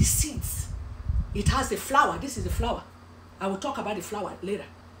 The seeds. It has the flower. This is the flower. I will talk about the flower later.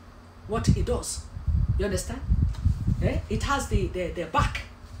 What it does. You understand? It has the back.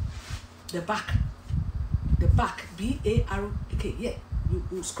 The back. The back. B-A-R-K. Yeah.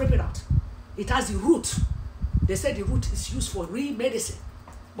 You scrape it out. It has the root. They said the root is used for real medicine.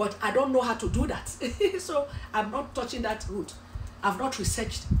 But I don't know how to do that. So I'm not touching that root. I've not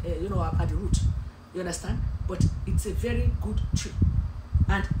researched, at the root. You understand? But it's a very good tree.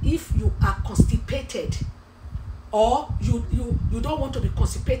 And if you are constipated, or you don't want to be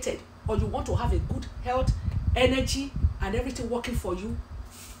constipated, or you want to have a good health, energy, and everything working for you,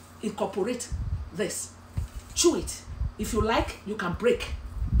 incorporate this. Chew it. If you like, you can break.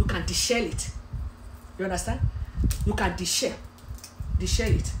 You can deshell it. You understand? You can deshell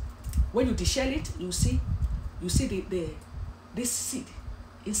it. When you deshell it, you see this seed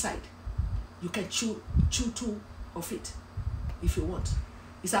inside. You can chew two of it if you want.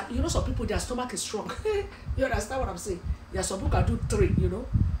 It's that, some people, their stomach is strong. You understand what I'm saying? Yeah, some people can do 3,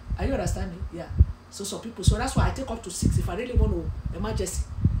 Are you understanding? Yeah. So some people, so that's why I take up to 6 if I really want to emergency.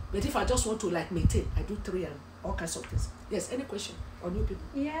 But if I just want to maintain, I do 3 and all kinds of things. Yes, any question on you people?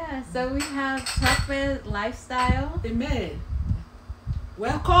 Yeah, so we have Tuckman Lifestyle. Amen.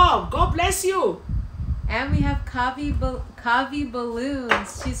 Welcome. God bless you. And we have Kavi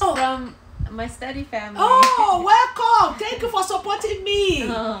Balloons. She's from my study family. Oh, welcome. Thank you for supporting me.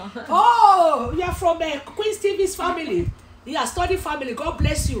 Oh, you are from Queen Stevie's family. Yeah, study family. God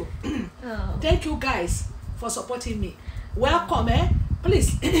bless you. Thank you guys for supporting me. Welcome,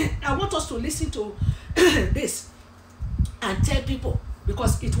 Please, I want us to listen to this and tell people,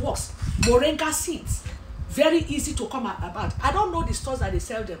 because it works. Moringa seeds, very easy to come about. I don't know the stores that they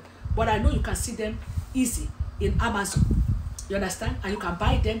sell them, but I know you can see them easy in Amazon. You understand? And you can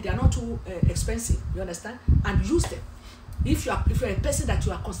buy them. They are not too expensive. You understand? And use them. If you're a person that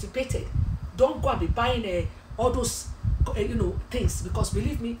you are constipated, don't go and be buying all those things, because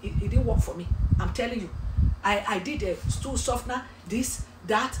believe me, it didn't work for me. I'm telling you. I did a stool softener, this,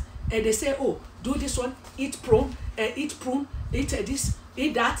 that, and they say, oh, do this one, eat prune, eat this,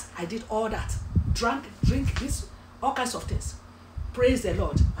 eat that. I did all that. Drink this, all kinds of things. Praise the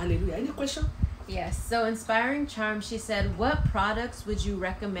Lord. Hallelujah. Any question? Yes. So Inspiring Charm, she said, what products would you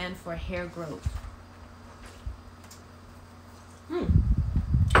recommend for hair growth?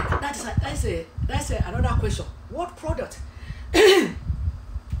 That's another question. What product?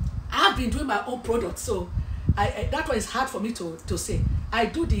 I've been doing my own product, so that one is hard for me to say. I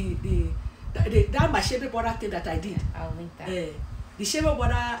do that my shea butter thing that I did. I'll link that. The shea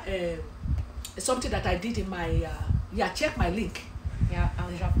butter, something that I did in my check my link. Yeah,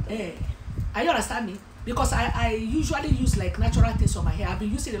 I'll drop it. Are you understand me? Because I usually use natural things on my hair. I've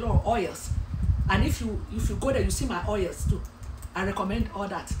been using a lot of oils, and if you go there, you see my oils too. I recommend all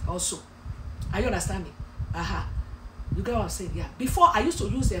that also. Are you understand me? You get what I'm saying? Yeah. Before I used to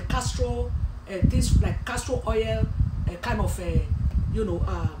use castor, things like castor oil, kind of I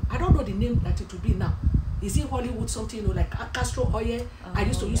don't know the name that it would be now. Is it Hollywood something, like castor oil? I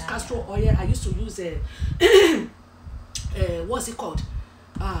used to use castor oil. I used to use what's it called?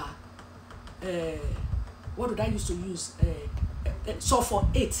 What did I used to use? Sulfur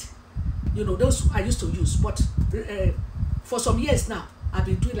 8. Those I used to use. But for some years now, I've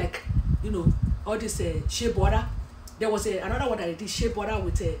been doing all this shea butter. There was another one that I did, shea butter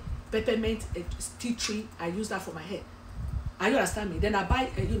with peppermint, tea tree. I use that for my hair. Are you understand me? Then I buy,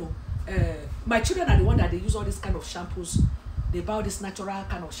 my children are the one that they use all these kind of shampoos. They buy all these natural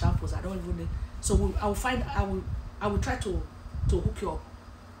kind of shampoos. I don't even know. So I will try to hook you up.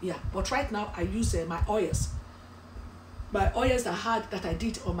 Yeah, but right now I use my oils. My oils that I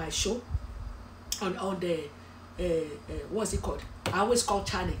did on my show, on the what's it called? I always call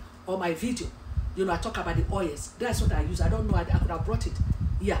channel on my video. I talk about the oils. That's what I use. I don't know. I could have brought it.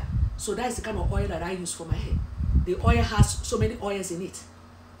 Yeah. So that's the kind of oil that I use for my hair. The oil has so many oils in it.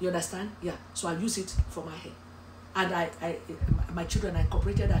 You understand? Yeah. So I use it for my hair. And my children, I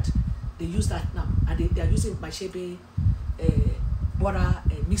incorporated that. They use that now. And they are using my shea butter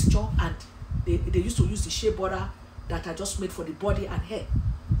mixture. And they used to use the shea butter that I just made for the body and hair.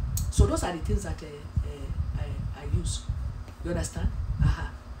 So those are the things that I use. You understand?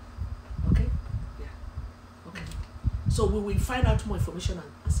 Okay? Yeah. Okay. So we will find out more information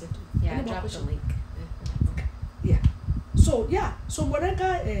and send to you. Yeah, drop the link. Okay. Yeah. So so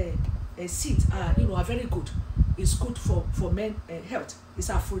Moringa seeds are very good. It's good for men health. It's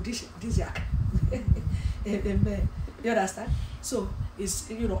aphrodisiac. Amen. You understand? So it's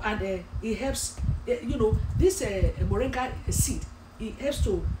and it helps. This Moringa seed, it helps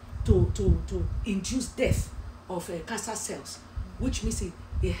to induce death of cancer cells. which means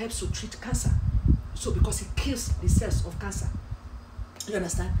it helps to treat cancer. So because it kills the cells of cancer. You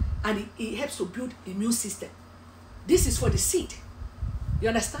understand? And it helps to build immune system. This is for the seed. You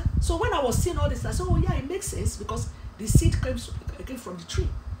understand? So when I was seeing all this, I said, oh yeah, it makes sense because the seed came from the tree.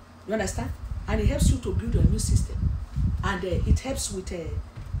 You understand? And it helps you to build your immune system. And it helps with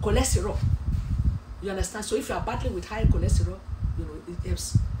cholesterol. You understand? So if you are battling with high cholesterol, you know, it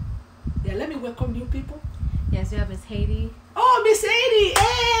helps. Yeah, let me welcome new people. Yes, we have Miss Haiti. Oh, Miss Haiti!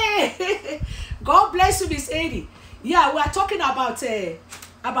 Hey! God bless you, Miss Haiti. Yeah, we are talking about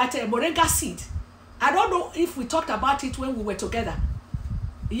moringa seed. I don't know if we talked about it when we were together.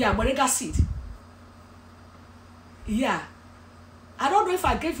 Yeah, moringa seed. Yeah. I don't know if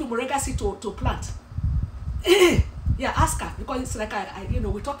I gave you moringa seed to plant. Yeah, ask her, because it's like I you know,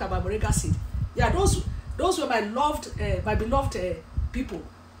 we talked about moringa seed. Yeah, those were my beloved people,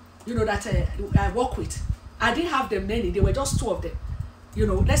 you know, that I work with. I didn't have them many. There were just 2 of them. You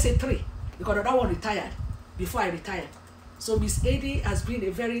know, let's say 3, because the other one retired before I retired. So Miss Adi has been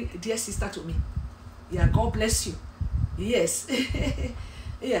a very dear sister to me. Yeah, God bless you. Yes.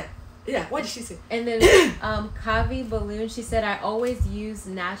 Yeah. Yeah, what did she say? And then Kavi Balloon, she said, I always use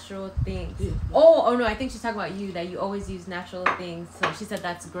natural things. Yeah. Oh no, I think she's talking about you, that you always use natural things. So she said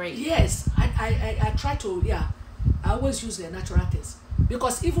that's great. Yes, I try to, yeah, I always use the natural things.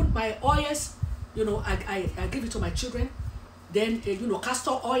 Because even my oils, you know, I give it to my children. Then, you know,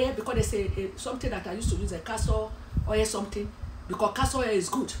 castor oil, because they say something that I used to use, a castor oil something, because castor oil is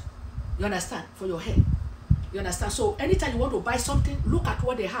good. You understand? For your hair. You understand? So anytime you want to buy something, look at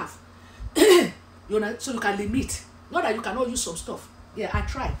what they have. You know, so you can limit. Not that you cannot use some stuff. Yeah, I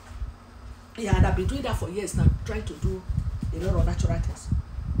try. Yeah, and I've been doing that for years now, trying to do a lot of natural things.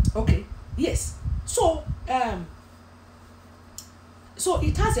 Okay. Yes. So so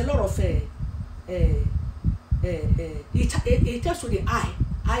it has a lot of it helps with the eye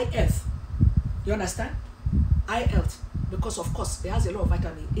health. You understand? Eye health, because of course it has a lot of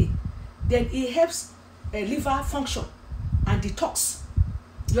vitamin A. Then it helps liver function and detox.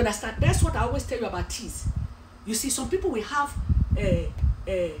 You understand? That's what I always tell you about teas. You see, some people will have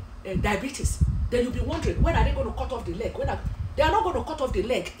diabetes. Then you'll be wondering, when are they going to cut off the leg? They are not going to cut off the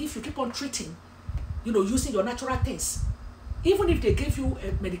leg if you keep on treating, you know, using your natural things. Even if they give you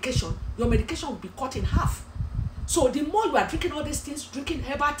a medication, your medication will be cut in half. So the more you are drinking all these things, drinking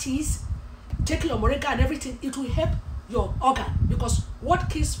herbal teas, taking your moringa and everything, it will help your organ. Because what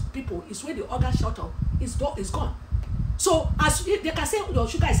kills people is when the organ shut up, is gone. So as they can say your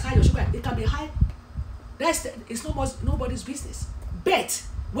sugar is high, your sugar, it can be high. It's nobody's business. But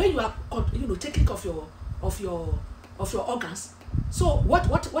when you are, you know, taking care of your organs, so what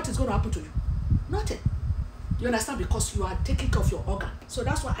is going to happen to you? Nothing. You understand? Because you are taking care of your organ. So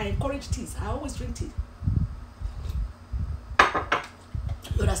that's why I encourage teas. I always drink tea.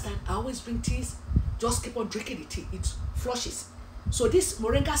 You understand? I always drink teas. Just keep on drinking the tea. It flushes. So this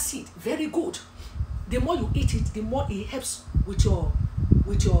moringa seed, very good. The more you eat it, the more it helps with your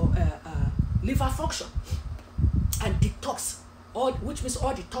liver function and detox, which means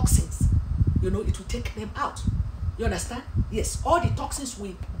all the toxins, you know, it will take them out. You understand? Yes, all the toxins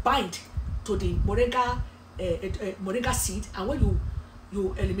will bind to the moringa seed, and when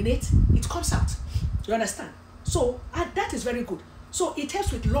you eliminate, it comes out. You understand? So, and that is very good. So it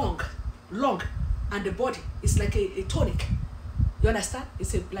helps with lung, and the body. It's like a tonic. You understand?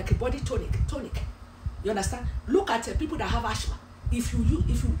 It's like a body tonic. You understand? Look at people that have asthma. If you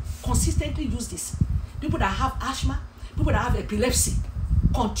consistently use this, people that have asthma, people that have epilepsy,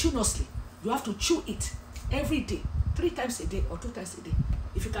 continuously, you have to chew it every day, 3 times a day or 2 times a day.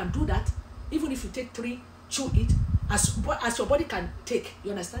 If you can do that, even if you take 3, chew it as your body can take.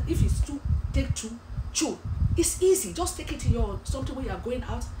 You understand? If it's 2, take 2, chew. It's easy. Just take it in your something when you are going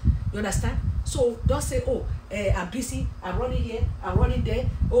out. You understand? So don't say, oh, I'm busy, I'm running here, I'm running there,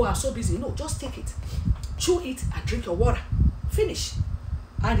 oh, I'm so busy. No, just take it, chew it, and drink your water. Finish.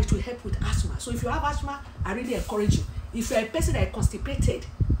 And it will help with asthma. So if you have asthma, I really encourage you. If you're a person that is constipated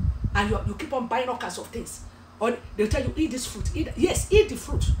and you keep on buying all kinds of things, or they'll tell you, eat this fruit. Yes, eat the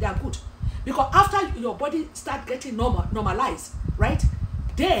fruit. They are good. Because after your body starts getting normalized, right,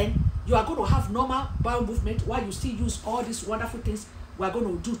 then you are going to have normal bowel movement while you still use all these wonderful things we are going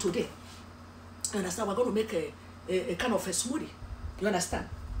to do today. You understand? We're going to make a kind of a smoothie. You understand?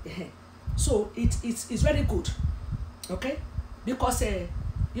 So it's very good. Okay? Because,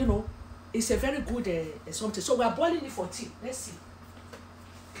 you know, it's a very good something. So we are boiling it for tea. Let's see.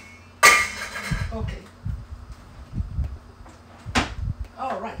 Okay.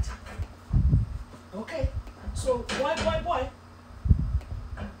 All right. Okay. So boil.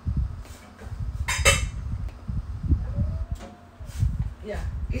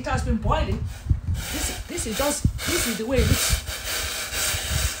 it has been boiling. This is the way it looks.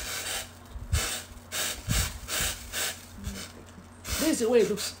 This is the way it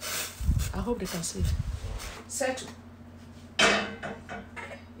looks. I hope they can see it. Settle.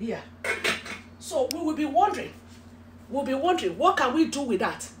 Yeah. So we will be wondering. What can we do with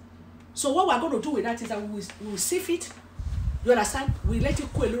that? So what we're going to do with that is that we will sieve it. You understand? We let it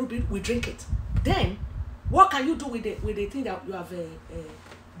cool a little bit. We drink it. Then, what can you do with the thing that you have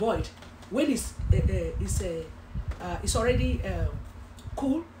boiled? When it's already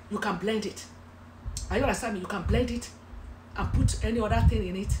cool, you can blend it. Are you understand me? You can blend it and put any other thing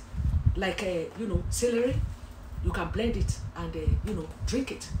in it, like celery. You can blend it and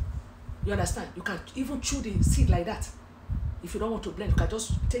drink it. You understand? You can even chew the seed like that. If you don't want to blend, you can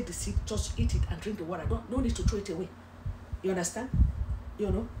just take the seed, just eat it and drink the water. No need to throw it away. You understand?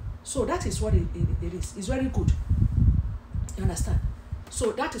 So that is what it is. It's very good. You understand?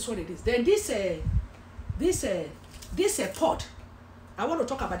 So that is what it is. Then this pod. I want to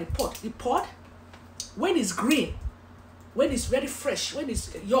talk about the pod. The pod, when it's green, when it's very fresh, when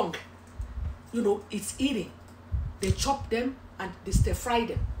it's young, it's eating. They chop them and they stir fry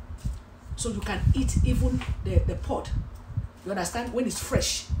them. So you can eat even the pod. You understand? When it's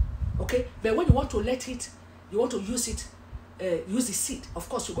fresh. Okay? But when you want to use it, use the seed. Of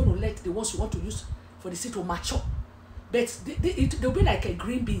course, you're going to let the ones you want to use for the seed to mature. But they'll be like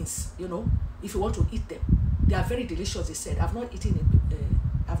green beans, if you want to eat them. They are very delicious, they said. I've not eaten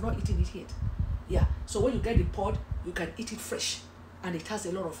it yet. Yeah. So when you get the pod, you can eat it fresh. And it has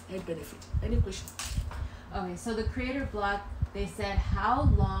a lot of health benefit. Any question? Okay, so the creator blog, they said, how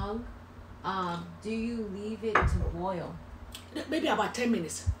long do you leave it to boil? Maybe about 10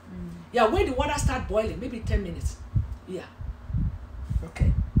 minutes. Yeah, when the water starts boiling, maybe 10 minutes. Yeah.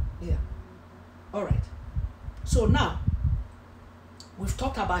 Okay. Yeah. All right. So now, we've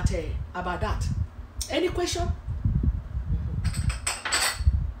talked about that. Any question?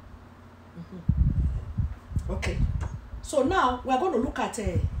 Okay. So now, we're going to look at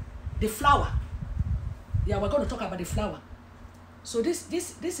the flour. Yeah, we're going to talk about the flour. So this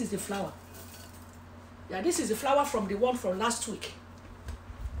is the flour. Yeah, this is the flour from the one from last week.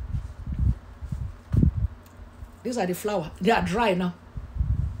 These are the flour. They are dry now,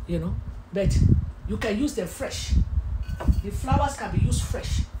 but you can use them fresh. The flowers can be used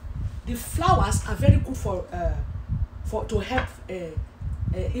fresh. The flowers are very good to help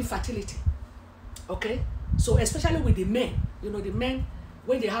infertility. Okay, so especially with the men, the men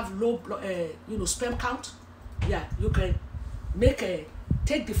when they have low sperm count, yeah, you can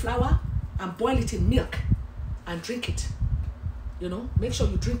take the flour and boil it in milk and drink it. Make sure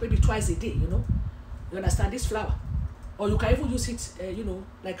you drink maybe twice a day. You understand this flour, or you can even use it.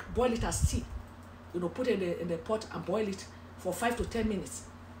 Like boil it as tea. Put it in the pot and boil it for 5 to 10 minutes.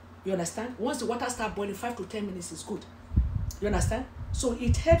 You understand? Once the water starts boiling, 5 to 10 minutes is good. You understand? So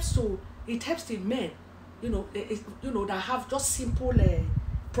it helps the men, that have just simple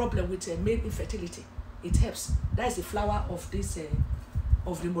problem with male infertility. It helps. That is the flour of this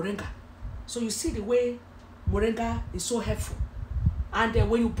of the moringa. So you see the way moringa is so helpful. And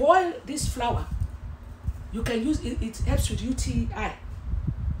when you boil this flour, you can use it. It helps with UTI.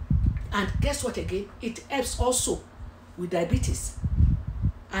 And guess what again? It helps also with diabetes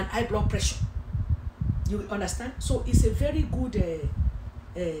and high blood pressure. You understand? So it's a very good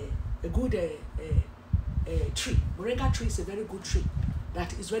tree. Moringa tree is a very good tree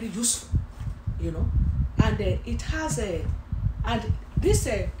that is very useful, And it has and this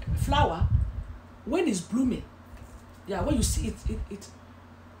flower, when it's blooming, yeah, when you see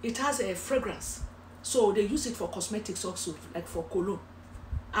it has a fragrance. So they use it for cosmetics also, like for cologne.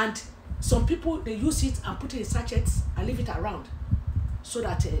 And some people, they use it and put it in sachets and leave it around so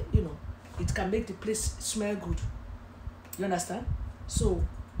that it can make the place smell good. You understand? So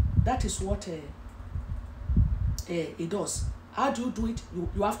that is what it does. How do you do it?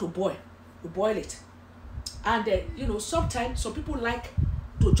 You have to boil. You boil it. And sometimes some people like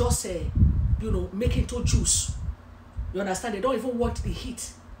to just make it into juice. You understand? They don't even want the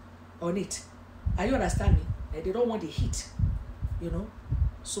heat on it. Are you understand me? They don't want the heat.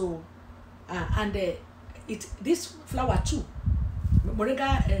 So this flour too,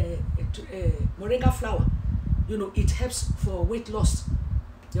 moringa flour, it helps for weight loss.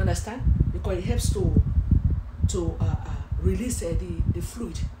 You understand? Because it helps to release the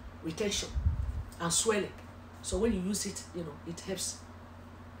fluid retention and swelling. So when you use it, it helps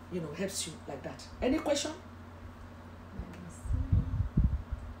helps you like that. Any question?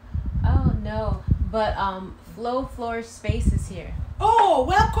 Oh no, but Floor Space is here. Oh,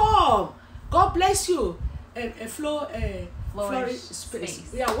 welcome. God bless you. Flo flourish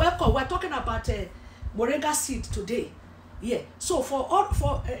space. Yeah, welcome. We're talking about Moringa seed today. Yeah. So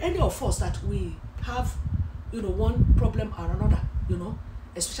for any of us that we have, you know, one problem or another, you know,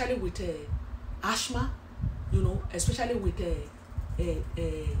 especially with asthma, you know, especially with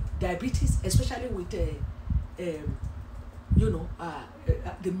diabetes, especially with you know,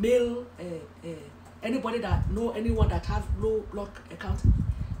 the male, anybody that know anyone that have low blood count,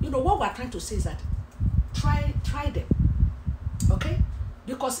 you know, what we're trying to say is that try them, okay?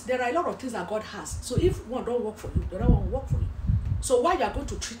 Because there are a lot of things that God has. So if one don't work for you, the other one will work for you. So while you are going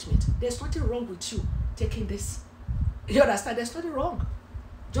to treatment, there's nothing wrong with you taking this. You understand? There's nothing wrong.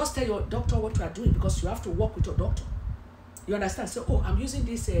 Just tell your doctor what you are doing, because you have to work with your doctor. You understand? So, oh, I'm using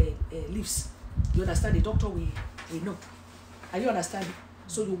these leaves. You understand? The doctor will know. Are you understanding?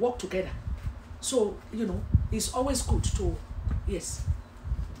 So you work together. So, you know, it's always good to, yes.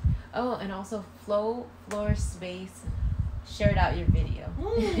 Oh, and also floor space. Shared out your video.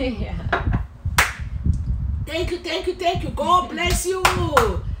 Yeah. Thank you. God bless you.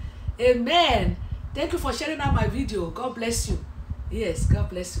 Amen. Thank you for sharing out my video. God bless you. Yes, God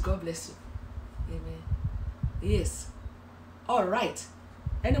bless you. Amen. Yes. All right.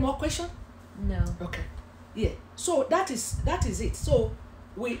 Any more question? No. Okay. Yeah. So that is it. So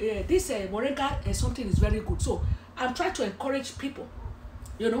we this Moringa something is very good. So I'm trying to encourage people.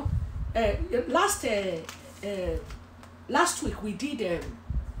 You know, last week we did a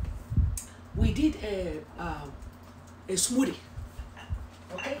smoothie.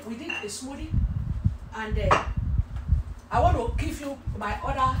 Okay, we did a smoothie, and I want to give you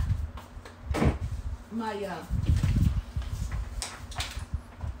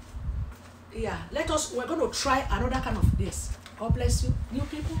we're going to try another kind of this. God bless you, new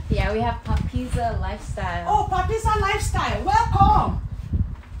people. Yeah, we have Papiza Lifestyle. Oh, Papiza Lifestyle, welcome.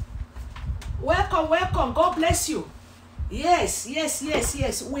 God bless you. Yes.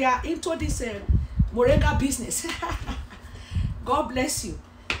 We are into this Moringa business. God bless you.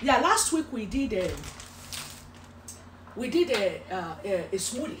 Yeah, last week we did a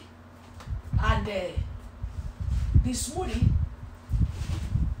smoothie, and the smoothie.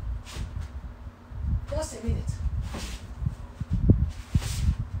 Just a minute.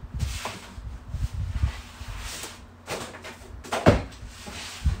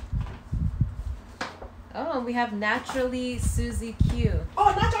 Oh, we have Naturally Susie Q.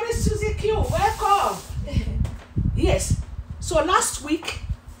 Oh, Naturally Susie Q, welcome. Yes. So last week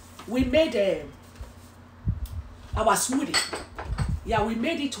we made our smoothie. Yeah, we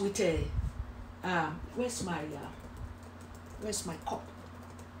made it with where's my cup?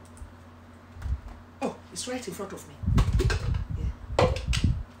 Oh, it's right in front of me. Yeah.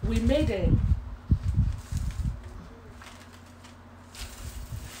 We made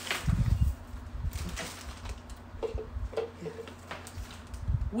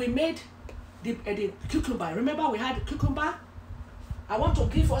the cucumber. Remember we had cucumber? I want to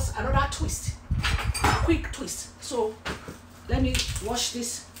give us another twist. Quick twist. So let me wash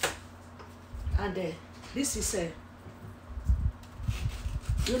this. And this is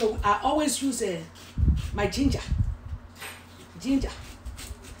you know, I always use my ginger.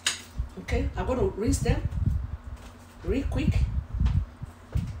 Okay, I'm going to rinse them real quick.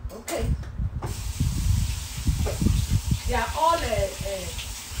 Okay. They are all they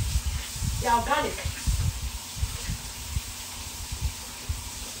are organic.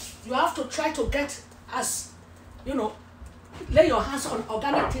 You have to try to get, as you know, lay your hands on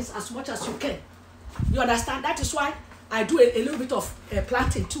organic things as much as you can. You understand? That is why I do a little bit of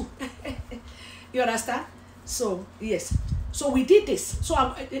planting too. You understand? So yes. So we did this.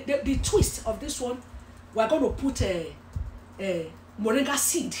 So the twist of this one, we're going to put a Moringa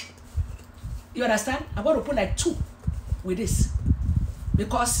seed. You understand? I'm going to put like 2 with this,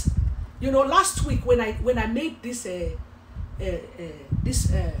 because you know last week when I made this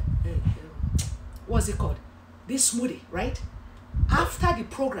what's it called? This smoothie, right? After the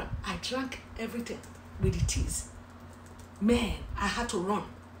program, I drank everything with the teas. Man, I had to run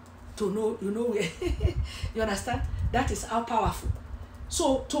to know, you know, you understand? That is how powerful.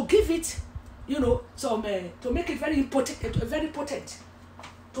 So to give it, you know, some to make it very potent,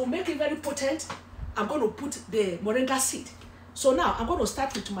 To make it very potent, I'm going to put the Moringa seed. So now I'm going to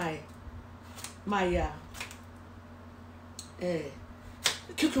start with my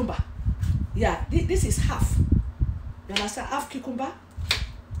cucumber. Yeah, this is half. You understand? Half cucumber.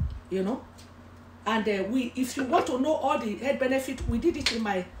 You know. And if you want to know all the health benefit, we did it in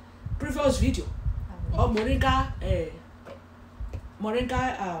my previous video. Or Moringa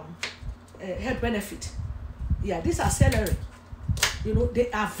health benefit. Yeah, these are celery. You know, they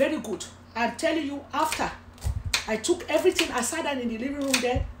are very good. I'm telling you, after I took everything, I sat down in the living room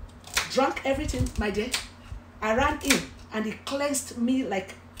there, drank everything, my dear. I ran in and it cleansed me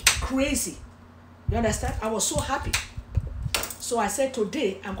like crazy. You understand? I was so happy. So I said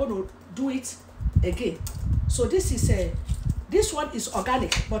today I'm going to do it again. So this is this one is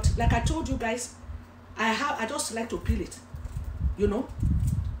organic, but like I told you guys, I just like to peel it, you know.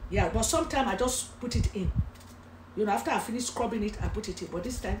 Yeah, but sometimes I just put it in, you know. After I finish scrubbing it, I put it in. But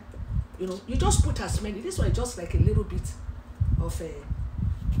this time, you know, you just put as many. This one is just like a little bit of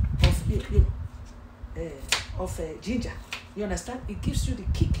ginger. You understand? It gives you the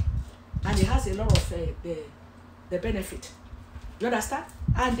kick, and it has a lot of the benefit. You understand?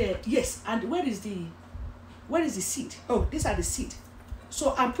 And yes, and where is the seed? Oh, these are the seed.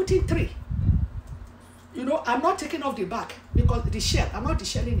 So I'm putting 3. You know, I'm not taking off the back because the shell, I'm not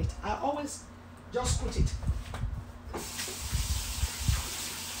deshelling it. I always just put it.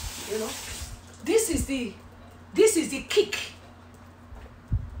 You know, this is the kick.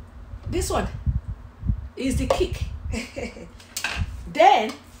 This one is the kick.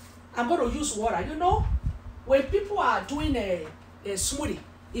 Then I'm going to use water. You know, when people are doing a smoothie,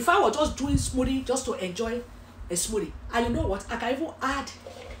 if I were just doing smoothie just to enjoy a smoothie, and you know what, I can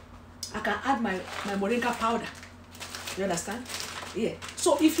add my moringa powder. You understand? Yeah.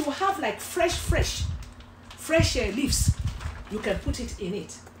 So if you have like fresh leaves, you can put it in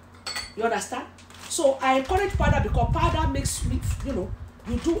it. You understand? So I encourage powder because powder makes me, you know,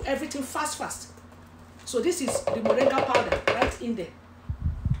 you do everything fast. So this is the moringa powder right in there.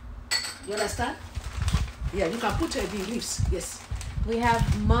 You understand? Yeah, you can put the leaves. Yes. We have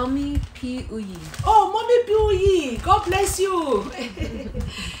Mommy P. Uyi. Oh, Mommy P. Uyi. God bless you.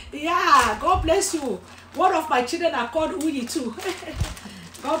 Yeah, God bless you. One of my children are called Uyi too.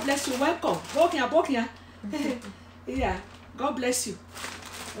 God bless you. Welcome. Walk here. Yeah, God bless you.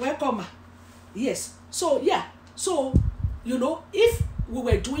 Welcome. Yes. So yeah. So you know, if we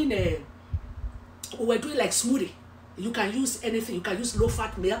were doing like smoothie, you can use anything. You can use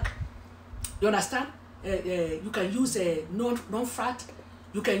low-fat milk. You understand? You can use non-fat.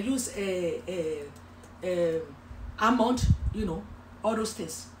 You can use almond. You know, all those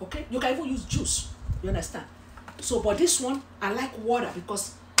things. Okay. You can even use juice. You understand? So, but this one I like water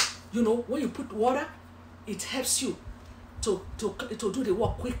because, you know, when you put water, it helps you to do the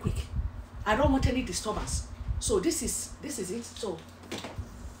work quick. I don't want any disturbance. So this is it. So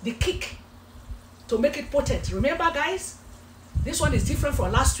the kick to make it potent. Remember, guys, this one is different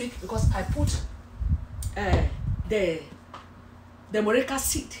from last week because I put the moringa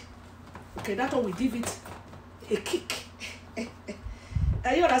seed. Okay, that one will give it a kick.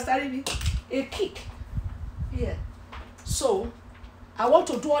 Are you understanding me? A kick. Yeah. So I want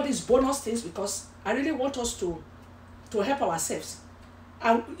to do all these bonus things because I really want us to help ourselves.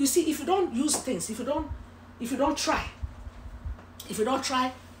 And you see, if you don't use things, if you don't try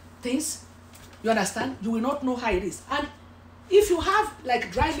things, you understand, you will not know how it is. And if you have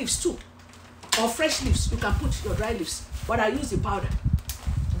like dry leaves too, or fresh leaves, you can put your dry leaves. But I use the powder.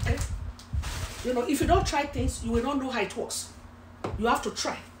 Okay? You know, if you don't try things, you will not know how it works. You have to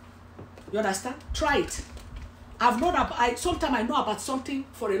try. You understand? Try it. Sometimes I know about something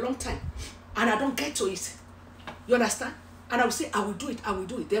for a long time, and I don't get to it. You understand? And I will say, I will do it.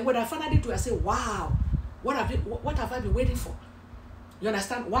 Then when I finally do it, I say, wow, what have I been waiting for? You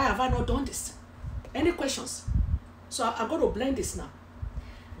understand? Why have I not done this? Any questions? So I'm going to blend this now.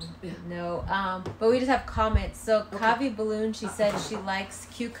 Yeah. No, but we just have comments. So okay. Kavi Balloon, she said she likes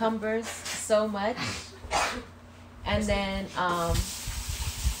cucumbers so much. And then,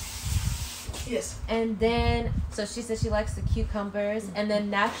 yes. And then, so she said she likes the cucumbers. And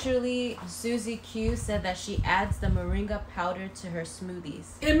then naturally, Susie Q said that she adds the moringa powder to her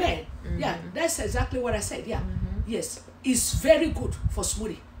smoothies. Amen. Yeah, that's exactly what I said. Yeah. Yes. It's very good for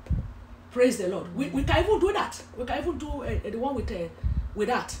smoothie. Praise the Lord. We can even do that. We can even do the one with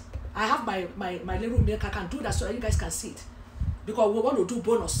that. I have my little milk. I can do that so that you guys can see it. Because we want to do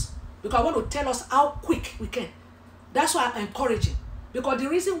bonus. Because I want to tell us how quick we can. That's why I'm encouraging. Because the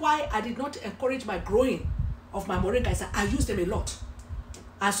reason why I did not encourage my growing of my moringa is that I use them a lot.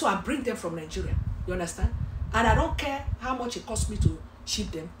 And so I bring them from Nigeria. You understand? And I don't care how much it costs me to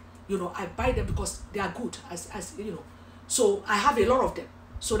ship them. You know, I buy them because they are good. As you know. So I have a lot of them.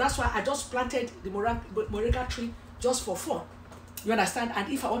 So that's why I just planted the moringa tree just for fun. You understand?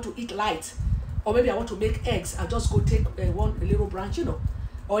 And if I want to eat light, or maybe I want to make eggs, I'll just go take a little branch, you know.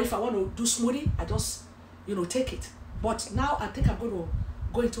 Or if I want to do smoothie, I just, you know, take it. But now I think I'm going to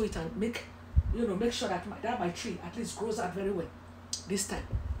go into it and make sure that my tree at least grows out very well this time.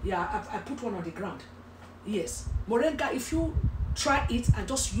 Yeah, I put one on the ground. Yes. Moringa, if you try it and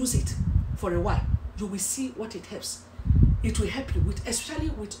just use it for a while, you will see what it helps. It will help you with, especially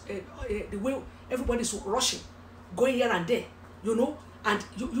with the way everybody's rushing, going here and there, you know, and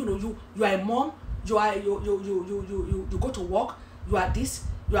you are a mom, you go to work, you are this,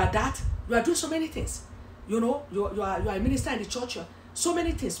 you are that, you are doing so many things, you know, you are a minister in the church, so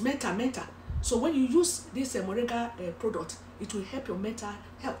many things, mental. So when you use this Moringa product, it will help your mental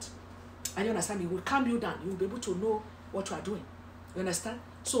health. And you understand, it will calm you down. You will be able to know what you are doing. You understand?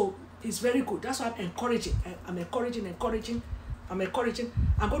 So it's very good. That's why I'm encouraging. I'm encouraging. I'm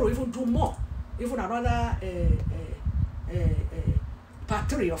going to even do more, even another part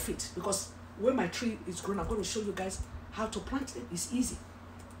 3 of it, because when my tree is grown, I'm going to show you guys how to plant it. It's easy.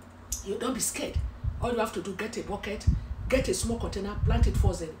 You don't be scared. All you have to do, get a bucket, get a small container, plant it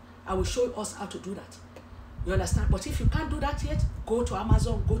first. Then I will show us how to do that. You understand? But if you can't do that yet, go to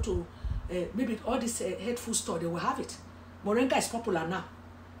Amazon, go to maybe all this health food store, they will have it. Moringa is popular now.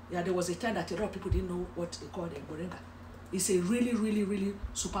 Yeah, there was a time that a lot of people didn't know what they called Moringa. It's a really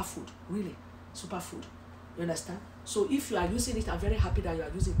super food. Really super food. You understand? So if you are using it, I'm very happy that you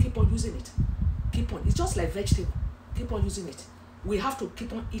are using it. Keep on using it. Keep on. It's just like vegetable. Keep on using it. We have to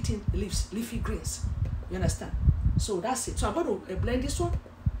keep on eating leafy greens. You understand? So that's it. So I'm going to blend this one,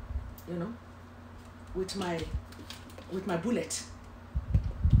 you know, with my bullet.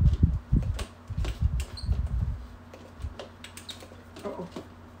 Uh-oh.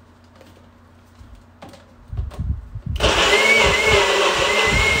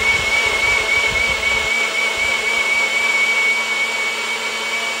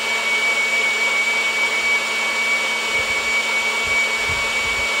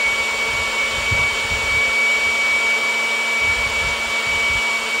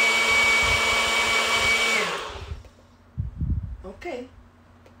 Okay,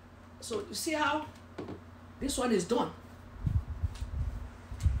 so you see how this one is done.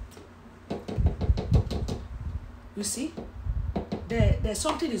 You see, there's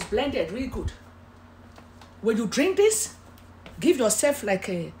something is blended really good. When you drink this, give yourself like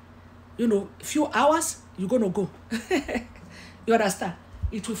a few hours, you're gonna go. You understand?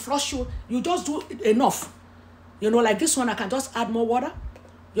 It will flush you. You just do enough. You know, like this one, I can just add more water.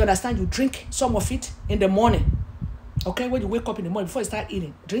 You understand? You drink some of it in the morning. Okay, when you wake up in the morning, before you start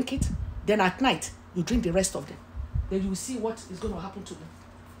eating, drink it. Then at night, you drink the rest of them. Then you will see what is going to happen to you.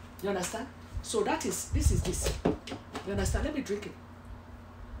 You understand? So this is this. You understand? Let me drink it.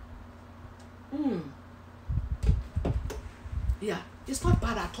 Yeah, it's not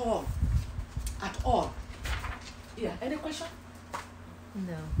bad at all. At all. Yeah, any question?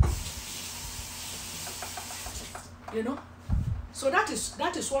 No. You know? So that is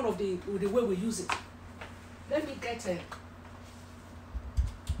one of the way we use it. Let me get a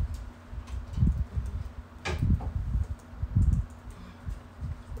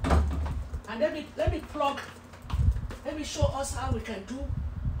and let me plug. Let me show us how we can do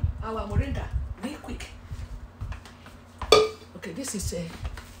our Moringa real quick. Okay, this is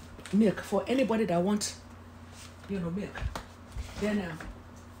milk for anybody that wants, milk. Then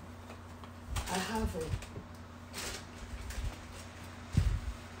I have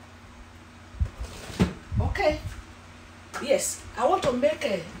okay. Yes, I want to make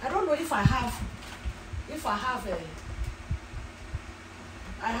I don't know if I have what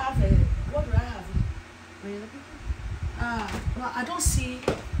do I have? What are you looking for? No, I don't see.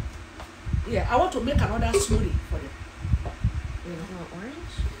 Yeah, I want to make another smoothie for them. You want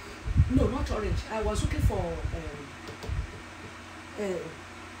orange? No, not orange. I was looking for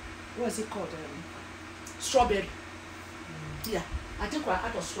what is it called? Strawberry. Yeah, I think we're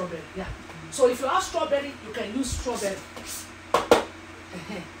out of strawberry. Yeah. So if you have strawberry, you can use strawberry.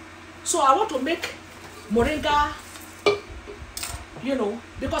 So I want to make Moringa,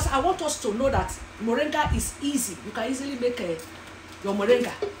 because I want us to know that Moringa is easy. You can easily make your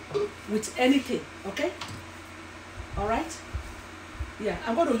Moringa with anything, okay? All right? Yeah,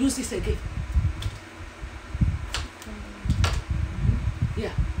 I'm going to use this again.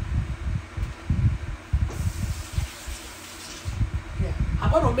 Yeah. Yeah,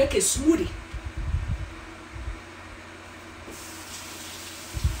 I'm going to make a smoothie.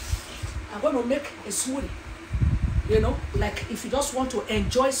 I'm going to make a smoothie, like if you just want to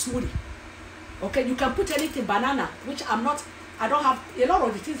enjoy smoothie, okay, you can put anything, banana, which I don't have, a lot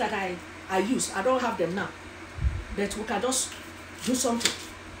of the things that I use, I don't have them now, but we can just do something,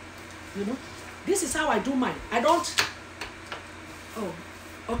 this is how I do mine. I don't, oh,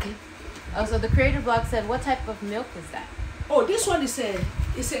 okay. Oh, so the creator blog said, what type of milk is that? Oh, this one is a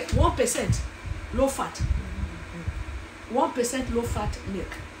 1% low fat, 1% low fat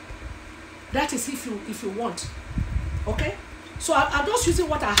milk. That is if you want, okay? So I'm just using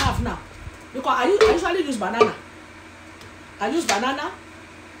what I have now. because I usually use banana. I use banana,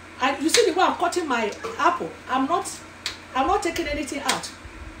 and you see the way I'm cutting my apple. I'm not taking anything out.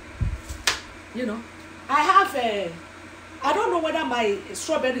 You know, I have a. I don't know whether my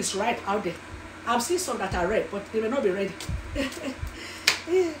strawberry is ripe out there. I've seen some that are red, but they may not be ready.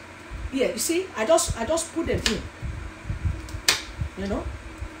 Yeah, you see, I just put them in. You know,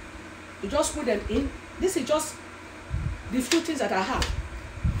 you just put them in. This is just the few things that I have.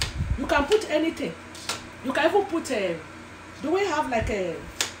 You can put anything. You can even put a. Do we have like a?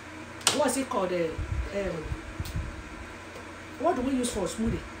 What's it called? What do we use for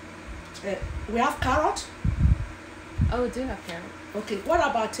smoothie? We have carrot. Oh, we do have carrot. Okay. What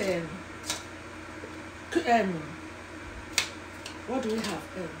about what do we have?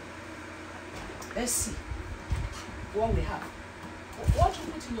 Let's see what we have. What do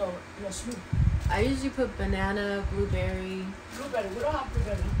you put in your smoothie? I usually put banana, blueberry. Blueberry. We don't have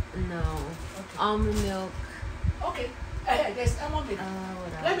blueberry. No. Okay. Almond milk. Okay. There's almond milk.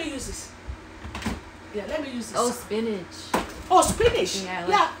 What Let else? me use this. Yeah, let me use this. Oh, spinach. Oh, spinach. Yeah, I like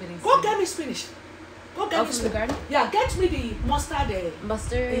yeah. spinach Go too. get me spinach. Go get Oh, me from the spinach. garden? Yeah, get me the mustard.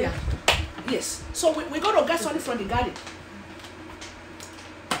 Mustard? Yeah. Yes. So we're going to get something from the garden.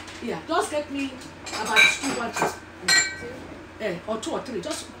 Yeah. Just get me about 2 bunches. Or 2 or 3.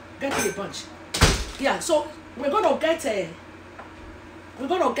 Just get me a bunch. Yeah. So we're going to get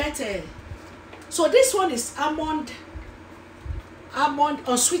so this one is almond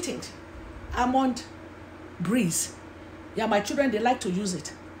unsweetened almond breeze. Yeah, my children, they like to use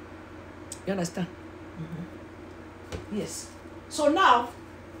it. You understand? Yes. So now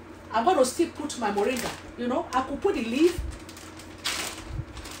I'm going to still put my moringa. You know, I could put the leaf.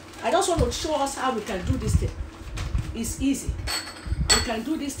 I just want to show us how we can do this thing. It's easy. We can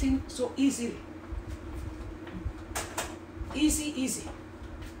do this thing so easily. Easy.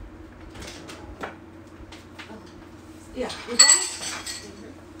 Yeah, you got it?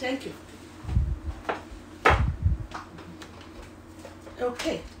 Thank you.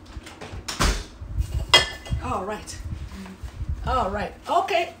 Okay. All right.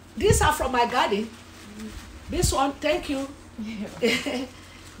 Okay. These are from my garden. This one, thank you.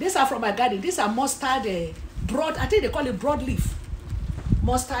 These are from my garden. These are mustard broad. I think they call it broadleaf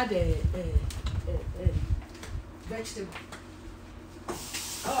mustard vegetable.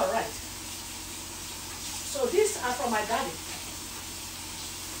 All right. So these are from my garden.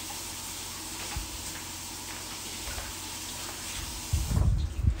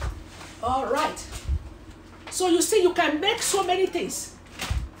 All right. So you see, you can make so many things.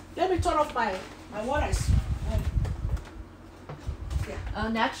 Let me turn off my water. Yeah.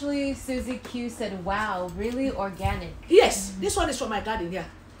 Naturally, Susie Q said, "Wow, really organic." Yes, this one is from my garden. Yeah,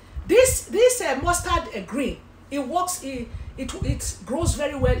 this mustard green. It works. It grows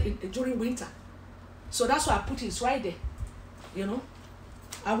very well during winter. So that's why I put it right there. You know,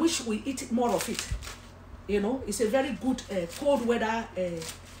 I wish we eat more of it. You know, it's a very good cold weather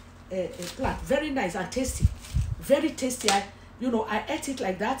plant. Very nice and tasty. Very tasty. I ate it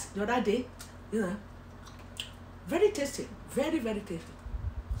like that the other day. You know, very tasty. Very, very tasty.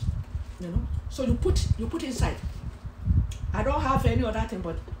 You know, so you put inside. I don't have any other thing,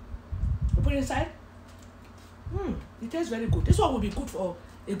 but you put inside. It tastes very good. This one will be good for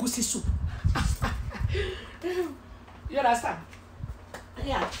a goosey soup. You understand?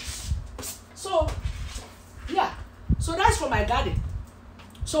 Yeah. So, yeah. So that's for my garden.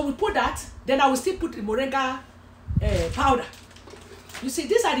 So we put that. Then I will still put the moringa powder. You see,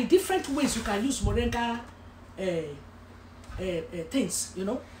 these are the different ways you can use moringa things. You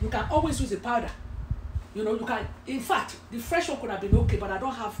know, you can always use the powder. You know, you can. In fact, the fresh one could have been okay, but I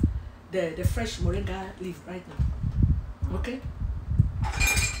don't have the fresh moringa leaf right now. Okay.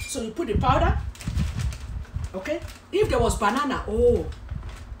 So you put the powder. Okay. If there was banana,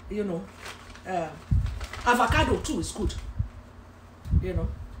 you know, avocado too is good. You know,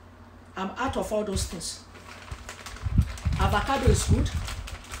 I'm out of all those things. Avocado is good.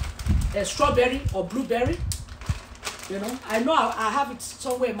 Strawberry or blueberry. You know, I know I have it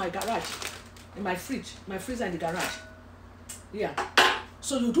somewhere in my garage, in my fridge, my freezer in the garage. Yeah.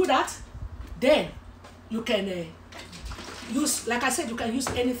 So you do that, then you can use, like I said, you can use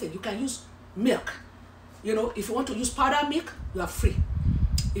anything. You can use milk. You know, if you want to use powder milk, you are free.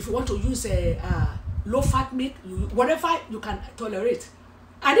 If you want to use low-fat milk, whatever you can tolerate.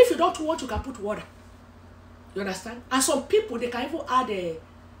 And if you don't want, you can put water. You understand? And some people, they can even add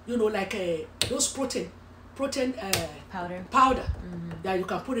you know, like those protein powder that you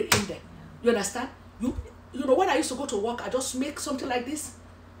can put it in there. You understand? You know, when I used to go to work, I just make something like this,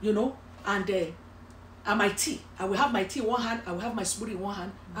 you know, and my tea. I will have my tea in one hand, I will have my smoothie in one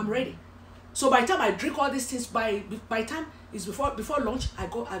hand. I'm ready. So by the time I drink all these things, by time is before lunch, I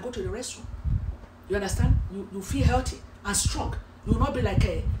go to the restroom. You understand? You feel healthy and strong. You will not be like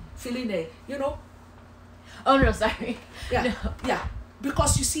feeling you know. Oh no, sorry. Yeah, No. yeah.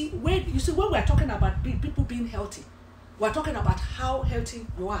 Because you see when we are talking about people being healthy, we are talking about how healthy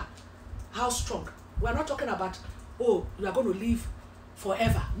you are, how strong. We are not talking about, oh, you are going to live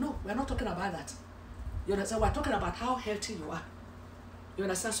forever. No, we are not talking about that. You understand? We are talking about how healthy you are. You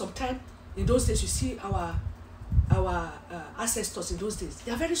understand? Sometimes in those days, you see our ancestors in those days,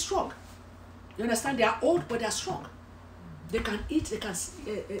 they are very strong. You understand? They are old, but they are strong. They can eat, they can,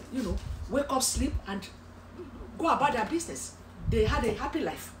 you know, wake up, sleep, and go about their business. They had a happy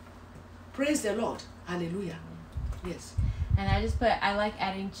life. Praise the Lord. Hallelujah. Yes. And I like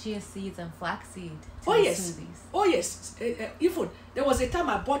adding chia seeds and flaxseed to Oh the yes. smoothies. Oh yes. Even there was a time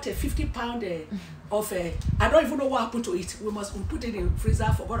I bought a 50-pound of I don't even know what happened to it. We put it in the freezer,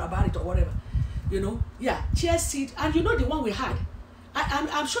 forgot about it or whatever. You know, yeah, chia seed, and you know the one we had.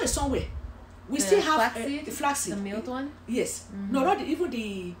 I'm sure it's somewhere. We The still have flaxseed? the flaxseed. The milled one? Yes. Mm-hmm. No, not even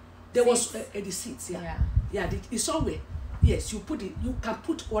the. There was Seeds. the seeds. Yeah. Yeah. Yeah. It's somewhere. Yes, you put it. You can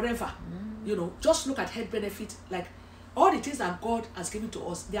put whatever. You know, just look at health benefit. Like all the things that God has given to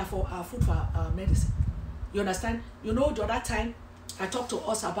us, they are for our food, for our medicine. You understand? You know, the other time I talked to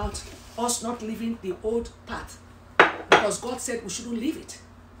us about us not living the old path because God said we shouldn't leave it.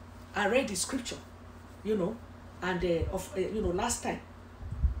 I read the scripture, you know, and you know, last time,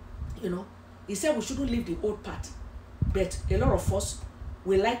 you know, he said we shouldn't leave the old path, but a lot of us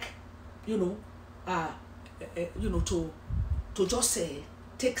we like, you know, to just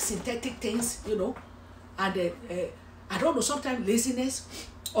take synthetic things, you know, and I don't know, sometimes laziness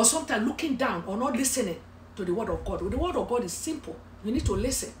or sometimes looking down or not listening to the word of God. The word of God is simple. You need to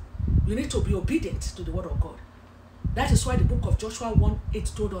listen. You need to be obedient to the word of God. That is why the book of Joshua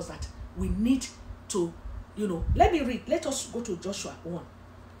 1:8 told us that we need to, you know, let me read. Let us go to Joshua 1.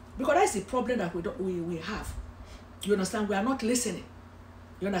 Because that's the problem that we have. You understand? We are not listening.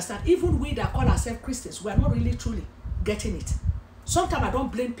 You understand? Even we that call ourselves Christians, we are not really truly getting it. Sometimes I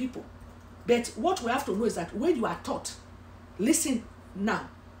don't blame people. But what we have to know is that when you are taught, listen now.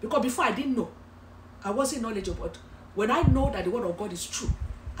 Because before I didn't know, I wasn't knowledgeable. But when I know that the word of God is true,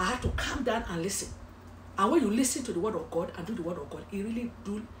 I had to calm down and listen. And when you listen to the word of God and do the word of God,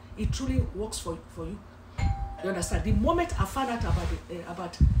 it truly works for you. You understand? The moment I found out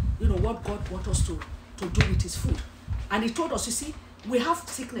about you know what God wants us to do with His food, and He told us, you see, we have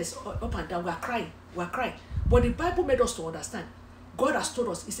sickness up and down. We are crying. But the Bible made us to understand. God has told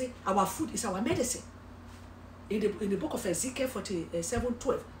us. He said our food is our medicine. In the book of Ezekiel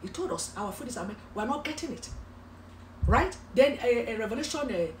 47:12, He told us our food is our medicine. We are not getting it, right? Then in Revelation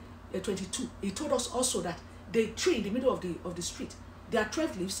 22, He told us also that the tree in the middle of the street, there are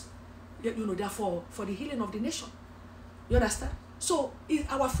 12 leaves. You know, they are for the healing of the nation. You understand? So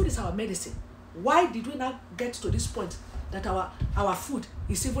our food is our medicine. Why did we now get to this point that our food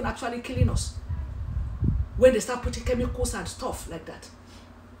is even actually killing us? When they start putting chemicals and stuff like that.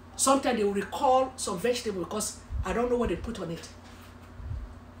 Sometimes they will recall some vegetable because I don't know what they put on it.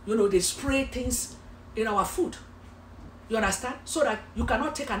 You know, they spray things in our food. You understand? So that you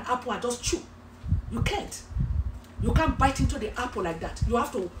cannot take an apple and just chew. You can't. You can't bite into the apple like that. You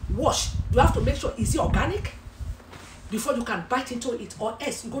have to wash. You have to make sure, is it organic? Before you can bite into it, or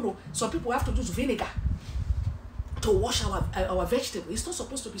else you're going to, some people have to use vinegar to wash our vegetable. It's not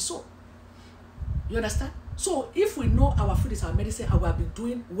supposed to be so. You understand? So if we know our food is our medicine and we have been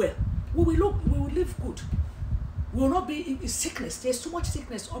doing well, we will live good. We will not be in sickness. There's too much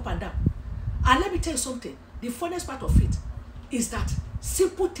sickness up and down. And let me tell you something. The funniest part of it is that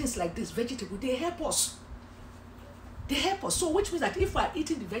simple things like this, vegetable, they help us. They help us. So which means that if we are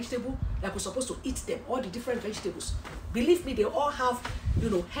eating the vegetable like we're supposed to eat them, all the different vegetables, believe me, they all have, you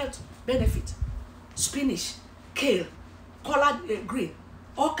know, health benefit. Spinach, kale, collard green,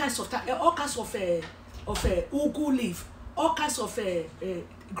 all kinds of ugu leaf, all kinds of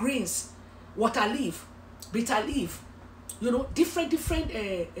greens, water leaf, bitter leaf, you know, different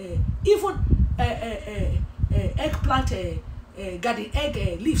even eggplant, garden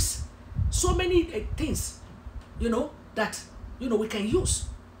egg leaves, so many things, you know, that, you know, we can use.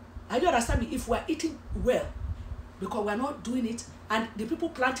 And you understand me? If we are eating well, because we are not doing it, and the people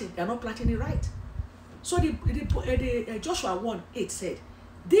planting, they are not planting it right. So the Joshua 1:8 said,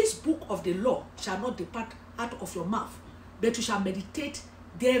 this book of the law shall not depart out of your mouth, but you shall meditate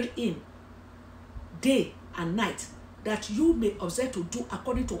therein day and night, that you may observe to do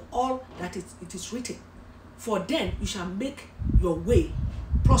according to all that it is written. For then you shall make your way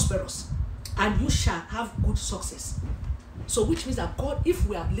prosperous, and you shall have good success. So which means that God, if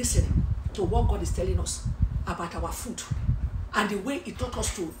we are listening, to what God is telling us about our food and the way He taught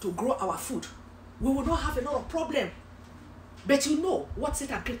us to grow our food, we will not have a lot of problem. But you know what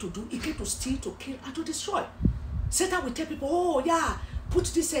Satan came to do? He came to steal, to kill, and to destroy. Satan will tell people, oh yeah, put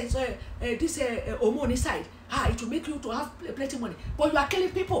this hormone inside. It will make you to have plenty of money. But you are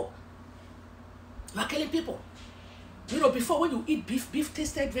killing people. You are killing people. You know, before when you eat beef, beef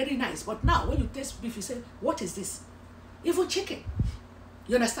tasted very nice. But now when you taste beef, you say, what is this? Even chicken.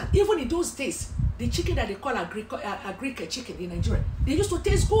 You understand? Even in those days, the chicken that they call a Greek chicken in Nigeria, they used to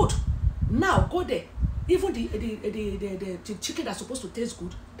taste good. Now go there. Even the chicken that's supposed to taste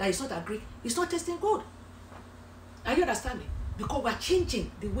good, that is not a Greek, it's not tasting good. Are you understand me? Because we're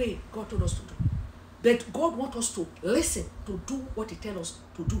changing the way God told us to do. But God wants us to listen, to do what He tells us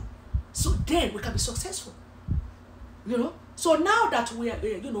to do. So then we can be successful. You know? So now that we are,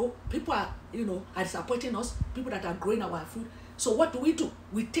 you know, people are, you know, are disappointing us, people that are growing our food. So what do?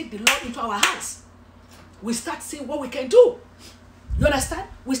 We take the law into our hands. We start seeing what we can do. You understand?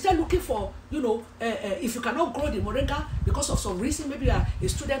 We start looking for, you know, if you cannot grow the moringa because of some reason, maybe you are a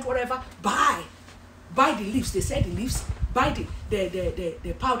student, whatever, buy the leaves. They sell the leaves. Buy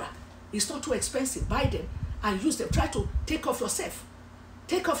the powder. It's not too expensive. Buy them and use them. Try to take off yourself.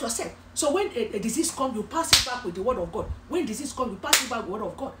 Take off yourself. So when a disease comes, you pass it back with the word of God. When disease comes, you pass it back with the word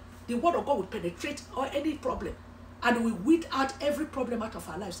of God. The word of God will penetrate or any problem, and we weed out every problem out of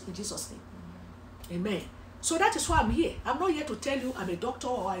our lives in Jesus' name. Amen. So that is why I'm here. I'm not here to tell you I'm a doctor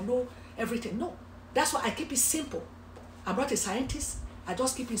or I know everything. No. That's why I keep it simple. I'm not a scientist. I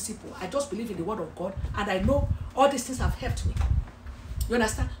just keep it simple. I just believe in the word of God, and I know all these things have helped me. You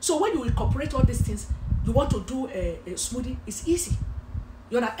understand? So when you incorporate all these things, you want to do a smoothie, it's easy.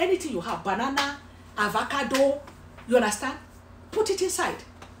 You know, anything you have, banana, avocado, you understand? Put it inside.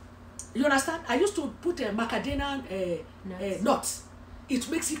 You understand? I used to put macadamia nuts. It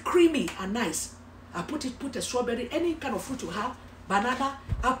makes it creamy and nice. I put a strawberry, any kind of fruit you have, banana,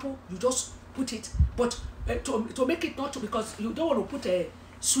 apple, you just put it. But to make it not, because you don't want to put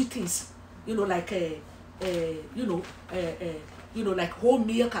sweet things, you know, like like whole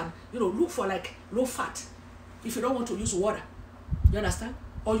milk, and look for like low fat. If you don't want to use water, you understand?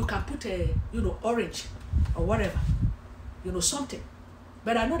 Or you can put orange or whatever, something.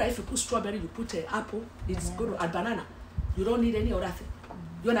 But I know that if you put strawberry, you put apple, it's good, and banana. You don't need any other thing.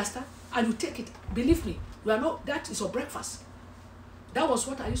 You understand? And you take it. Believe me, you are not. That is your breakfast. That was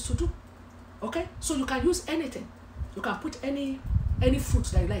what I used to do. Okay, so you can use anything. You can put any fruit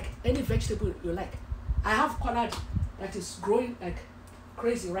that you like, any vegetable you like. I have collard that is growing like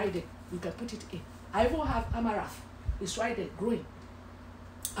crazy right there. You can put it in. I even have amaranth. It's right there growing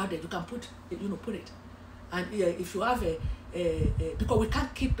out there. You can put it. And if you have because we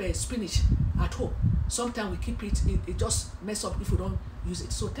can't keep spinach at home. Sometimes we keep it. It just mess up if you don't use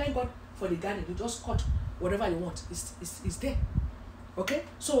it. So thank God for the garden. You just cut whatever you want. It's there. Okay.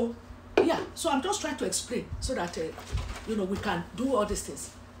 So yeah. So I'm just trying to explain so that we can do all these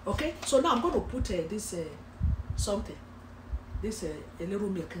things. Okay. So now I'm going to put this something. This a little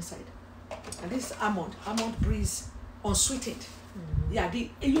milk inside, and this almond breeze unsweetened. Mm-hmm. Yeah.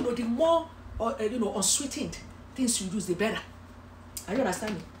 The more unsweetened things you use, the better. Are you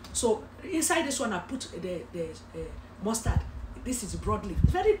understanding? So inside this one I put the mustard. This is broadleaf.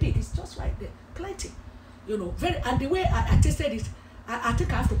 It's very big. It's just right there, plenty. Very. And the way I tasted it, I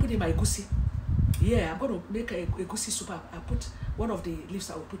think I have to put in my egusi. Yeah, I'm going to make a egusi soup. I put one of the leaves.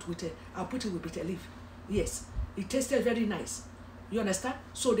 I'll put it with bitter leaf. Yes, it tasted very nice. You understand?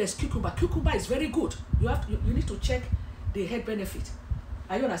 So there's cucumber. Cucumber is very good. You need to check the health benefit.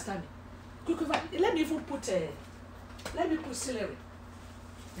 Are you understanding? Cucumber. Let me even put celery.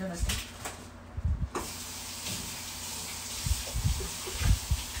 You understand?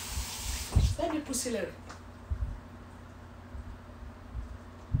 Let me put celery.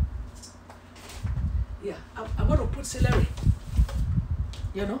 Yeah, I'm going to put celery.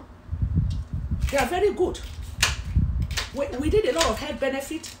 They are very good. We did a lot of health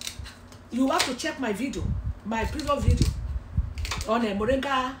benefit. You have to check my video, my previous video on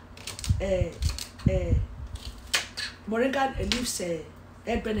moringa. Moringa leaves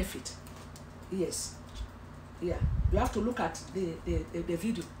health benefit. Yes, yeah. You have to look at the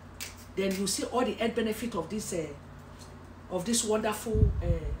video. Then you see all the health benefit of this wonderful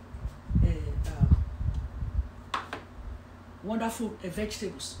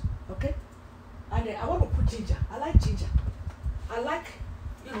vegetables. Okay. And I want to put ginger. I like ginger. I like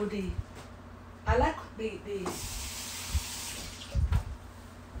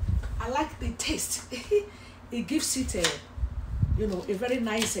the taste. It gives it a very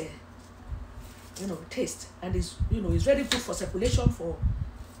nice taste, and it's very good for circulation, for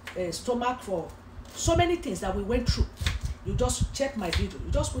stomach, for so many things that we went through. You just check my video.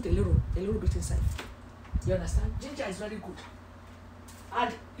 You just put a little bit inside. You understand? Ginger is very good.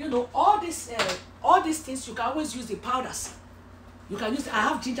 And you know, all these things, you can always use the powders. You can use. I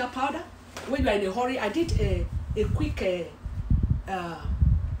have ginger powder. When you are in a hurry, I did a quick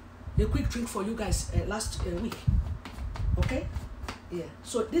drink for you guys last week. Okay, yeah.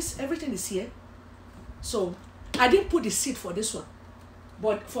 So this, everything is here. So I didn't put the seed for this one,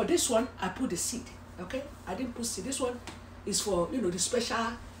 but for this one I put the seed. Okay, I didn't put seed. This one is for, you know, the special.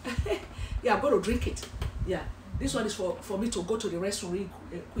 Yeah, I'm going to drink it. Yeah, this one is for me to go to the restroom really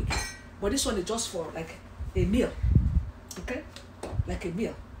quick. But this one is just for like a meal. Okay, like a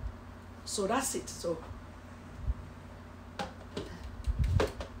meal. So that's it. So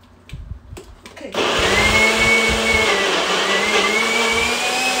okay.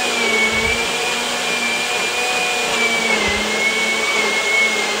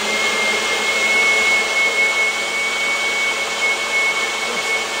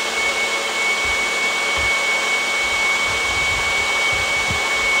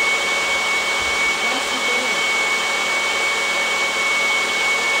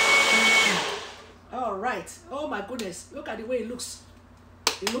 Oh my goodness, look at the way it looks.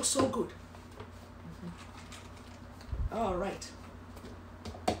 It looks so good. All right.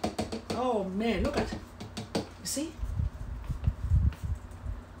 Oh man, look at, you see?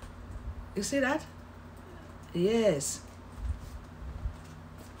 You see that? Yes.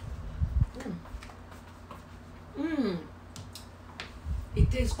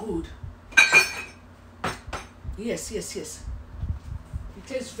 It tastes good. Yes. It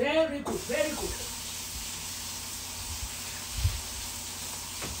tastes very good, very good.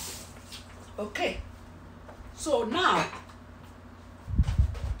 Okay, so now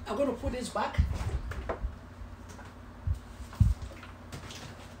I'm going to put this back.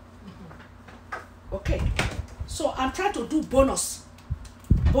 Okay, so I'm trying to do bonus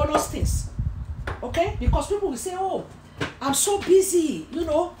things. Okay, because people will say, "Oh, I'm so busy. You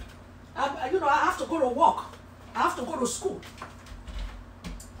know, I have to go to work. I have to go to school."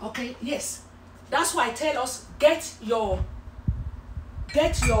 Okay, yes, that's why I tell us get your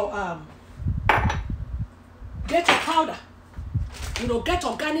powder, you know, get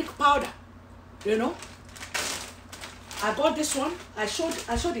organic powder, you know. I got this one. I showed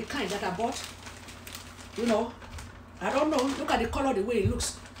the kind that I bought, you know. I don't know, look at the color, the way it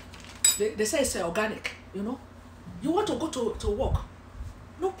looks. They say it's organic, you know. You want to go to work,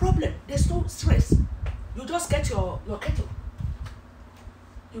 no problem, there's no stress. You just get your kettle,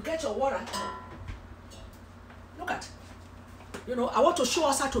 you get your water. Look at, you know, I want to show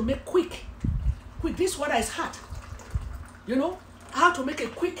us how to make quick. This water is hot. You know, how to make a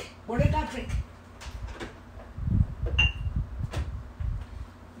quick Moringa drink.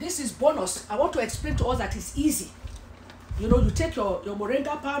 This is bonus. I want to explain to us that it's easy. You know, you take your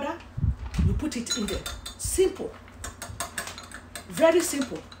Moringa powder, you put it in there. Simple. Very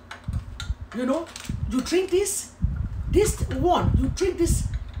simple. You know, you drink this one, you drink this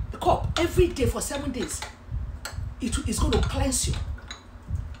cup every day for 7 days. It is going to cleanse you.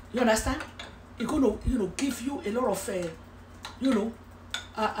 You understand? It's going to, you know, give you a lot of, you know,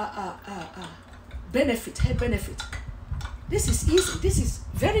 benefit, health benefit. This is easy. This is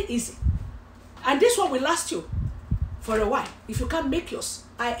very easy. And this one will last you for a while. If you can't make yours,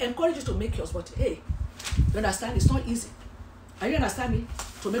 I encourage you to make yours. But hey, you understand? It's not easy. Are you understanding?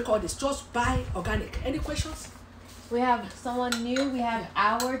 To make all this, just buy organic. Any questions? We have someone new. We have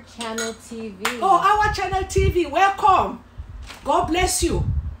Our Channel TV. Oh, Our Channel TV. Welcome. God bless you.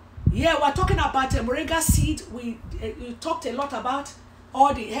 Yeah, we're talking about Moringa seed. We talked a lot about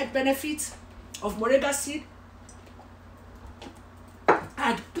all the health benefits of Moringa seed.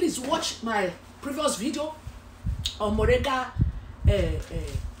 And please watch my previous video on Moringa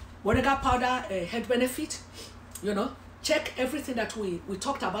powder health benefit. You know, check everything that we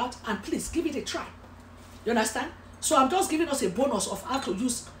talked about, and please give it a try. You understand? So I'm just giving us a bonus of how to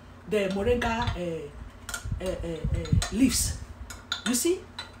use the Moringa leaves. You see?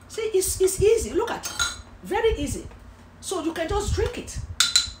 See, it's easy. Look at it. Very easy. So you can just drink it.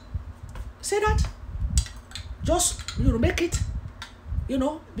 See that? Just, you know, make it, you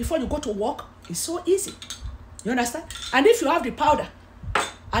know, before you go to work. It's so easy. You understand? And if you have the powder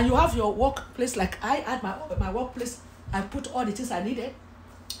and you have your workplace, like I at my workplace, I put all the things I needed.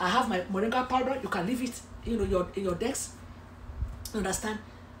 I have my Moringa powder. You can leave it, you know, in your desk. You understand?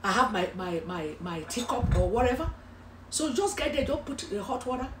 I have my teacup or whatever. So just get there, don't put the hot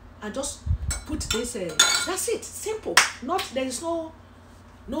water and just put this. That's it. Simple. There is no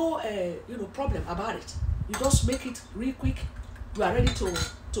you know, problem about it. You just make it real quick we are ready to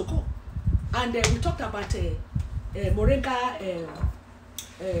go. And we talked about moringa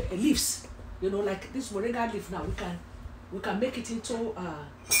leaves. You know, like this moringa leaf now, we can make it into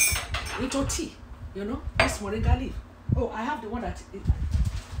tea. You know, this moringa leaf. Oh, I have the one that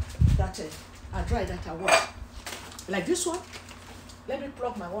I dried that I washed. Like this one. Let me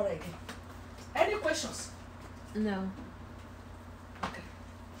plug my water again. Any questions? No. Okay.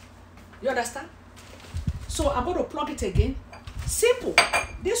 You understand? So I'm going to plug it again. Simple.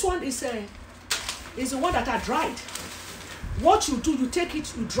 This one is the one that I dried. What you do, you take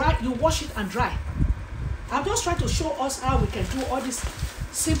it, you dry, you wash it and dry. I'm just trying to show us how we can do all this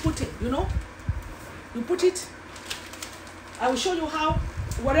simple thing, you know. You put it, I will show you how,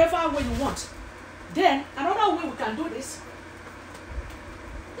 whatever way you want. Then another way we can do this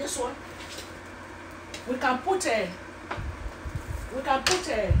one, we can put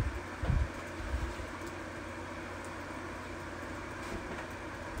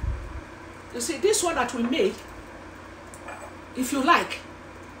you see this one that we made, if you like,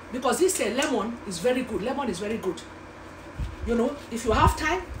 because this lemon is very good. Lemon is very good. You know, if you have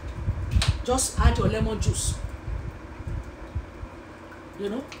time, just add your lemon juice. You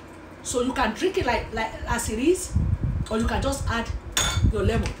know, so you can drink it like as it is, or you can just add your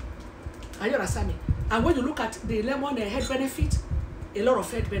lemon. Are you understand me? And when you look at the lemon health benefit, a lot of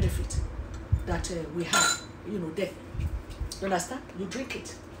health benefit that we have, you know, there. You understand? You drink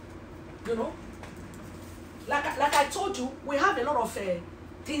it. You know, like I told you, we have a lot of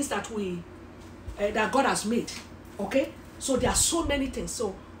things that that God has made. Okay, so there are so many things.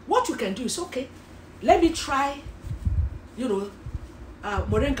 So what you can do is, okay, let me try, you know,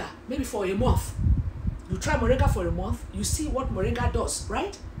 moringa maybe for a month. You try moringa for a month. You see what moringa does,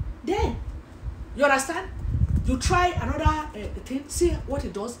 right? Then you understand. You try another thing, see what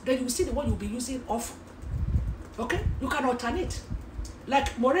it does. Then you see the one you'll be using often. Okay, you can alternate.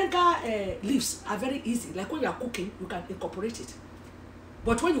 Like moringa leaves are very easy. Like when you are cooking, you can incorporate it.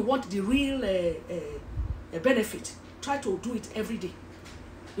 But when you want the real benefit, try to do it every day.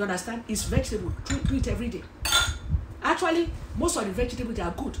 You understand? It's vegetable. Do it every day. Actually, most of the vegetables, they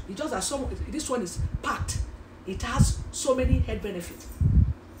are good. It's just that this one is packed. It has so many health benefits.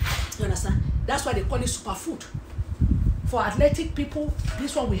 You understand? That's why they call it superfood. For athletic people,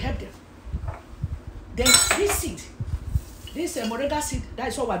 this one will help them. Then this seed, this moringa seed, that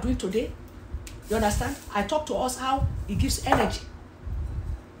is what we're doing today. You understand? I talked to us how it gives energy,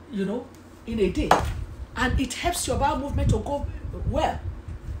 you know, in a day. And it helps your bowel movement to go well.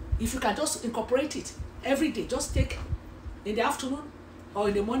 If you can just incorporate it every day, just take in the afternoon or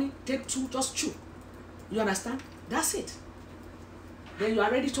in the morning, take 2, just chew. You understand? That's it. Then you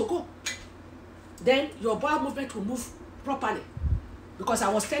are ready to go. Then your bowel movement will move properly. Because I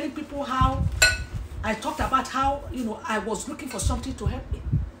was telling people how, I talked about how, you know, I was looking for something to help me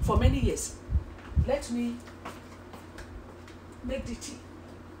for many years. Let me make the tea.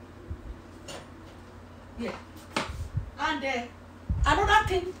 Yeah. And another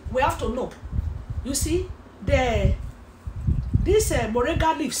thing we have to know, you see, these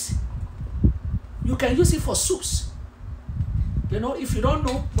moringa leaves, you can use it for soups. You know, if you don't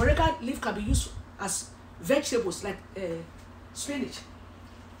know, moringa leaf can be used as vegetables like spinach.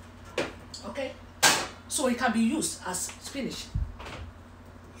 Okay, so it can be used as spinach.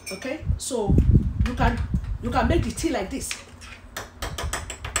 Okay, so you can make the tea like this.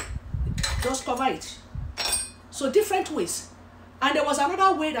 Just cover it. So different ways. And there was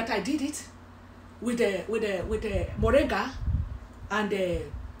another way that I did it with the moringa and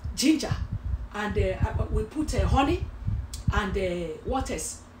ginger, and we put honey and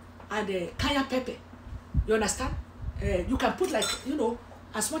waters and cayenne pepper. You understand? You can put, like, you know,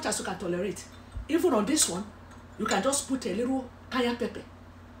 as much as you can tolerate. Even on this one, you can just put a little cayenne pepper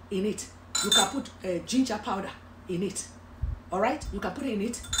in it. You can put ginger powder in it. All right? You can put it in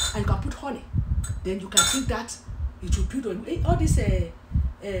it, and you can put honey. Then you can drink that. It will build on all this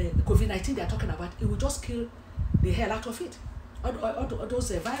COVID-19 they are talking about. It will just kill the hell out of it. All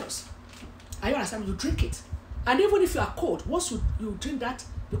those virus. Are you understand? You drink it. And even if you are cold, once you drink that,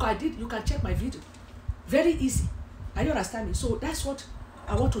 because you can check my video. Very easy. Are you understanding? So that's what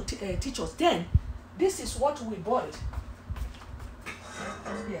I want to teach us. Then, this is what we boiled.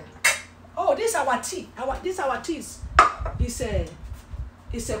 Yeah. Oh, this is our tea. Our tea is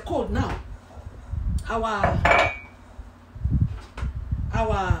a cold now.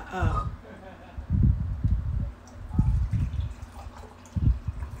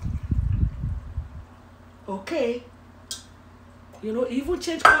 Okay, you know, even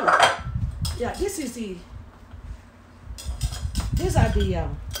change color. Yeah, these are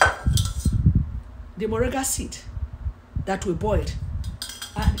the moringa seed. that we boiled.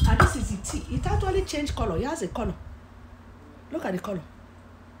 And this is the tea. It actually changed color. It has a color. Look at the color.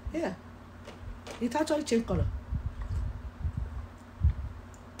 Yeah. It actually changed color.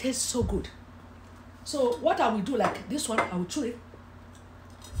 Tastes so good. So what I will do, like this one, I will chew it.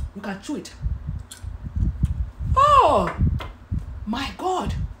 You can chew it. Oh my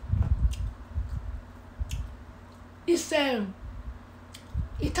God. It's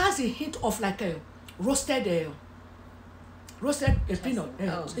it has a hint of like a roasted peanut.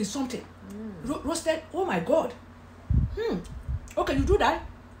 It's something. Roasted. Oh my God. Okay, you do that.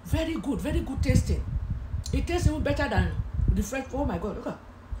 Very good tasting. It tastes even better than the fresh. Oh my God. Look.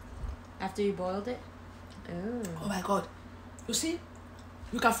 After you boiled it? Oh my God. You see,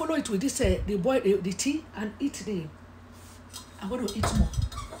 you can follow it with this the tea and eat the. I'm going to eat more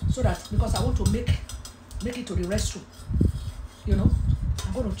so that because I want to make it to the restroom. You know,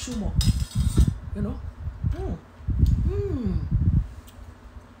 I'm going to chew more. You know,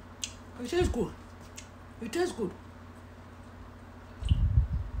 it tastes good. It tastes good.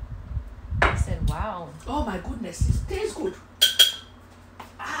 I said, wow. Oh my goodness, it tastes good.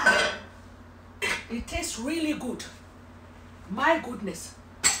 It tastes really good. My goodness.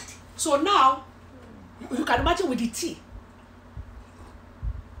 So now, you can imagine with the tea.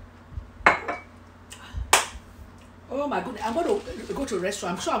 Oh my goodness, I'm going to go to a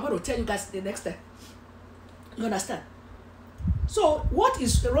restaurant. I'm sure I'm going to tell you guys the next time. You understand? So what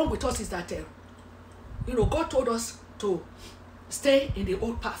is wrong with us is that, God told us to stay in the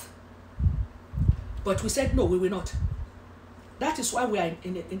old path. But we said, no, we will not. That is why we are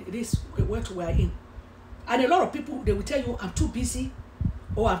in this world we are in. And a lot of people, they will tell you, I'm too busy,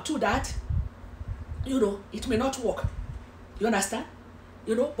 or I'm too that. It may not work. You understand?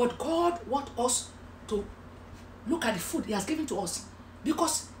 But God wants us to look at the food He has given to us.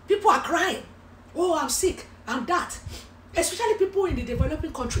 Because people are crying. Oh, I'm sick, I'm that. Especially people in the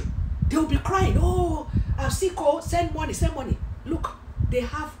developing country. They will be crying, oh, I'm sick, oh, send money, send money. Look, they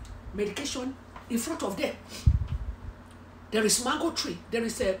have medication in front of them. There is mango tree, there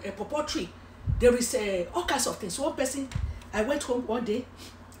is a pawpaw tree, there is all kinds of things. One person, I went home one day,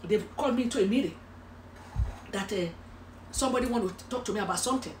 they called me into a meeting that somebody wanted to talk to me about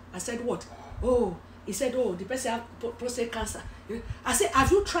something. I said, what? Oh, he said, oh, the person has prostate cancer. I said, have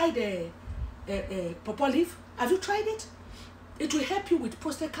you tried pawpaw leaf? Have you tried it? It will help you with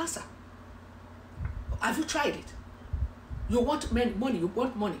prostate cancer. Have you tried it? You want money, you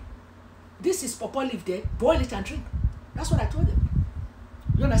want money. This is pawpaw leaf there, boil it and drink. That's what I told them.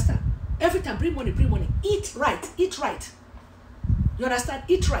 You understand? Every time, bring money, bring money. Eat right, eat right. You understand?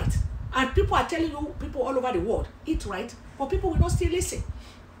 Eat right. And people are telling you, people all over the world, eat right, but people will not still listen.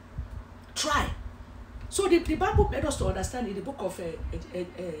 Try. So the Bible made us to understand in the book of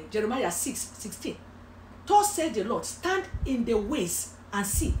Jeremiah 6:16. Thus said the Lord, stand in the ways and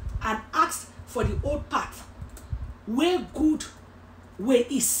see, and ask for the old path, where good way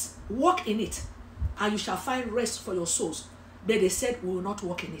is, walk in it, and you shall find rest for your souls. But they said, we will not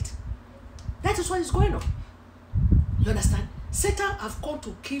walk in it. That is what is going on. You understand? Satan has come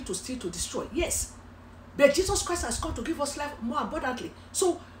to kill, to steal, to destroy. Yes. But Jesus Christ has come to give us life more abundantly.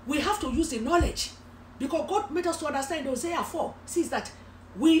 So we have to use the knowledge. Because God made us to understand in Hosea 4, sees that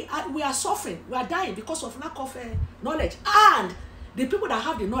we are suffering, we are dying because of lack of knowledge. And the people that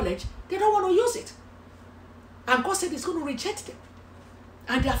have the knowledge, they don't want to use it. And God said He's going to reject them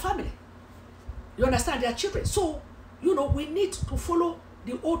and their family. You understand? Their children. So, we need to follow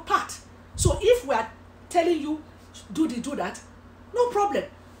the old path. So if we are telling you, do that, no problem.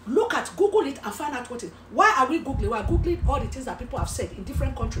 Look at, Google it and find out what it is. Why are we Googling? We are Googling all the things that people have said in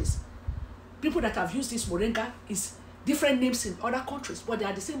different countries. People that have used this Moringa is different names in other countries, but they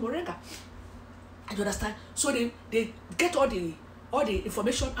are the same Moringa. You understand? So they get all the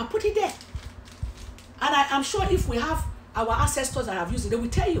information and put it there. And I'm sure if we have our ancestors that have used it, they will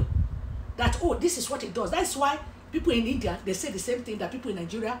tell you that, oh, this is what it does. That's why people in India, they say the same thing that people in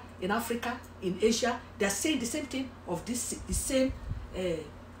Nigeria, in Africa, in Asia, they're saying the same thing of the same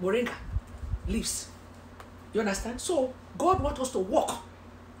Moringa leaves. You understand? So God wants us to walk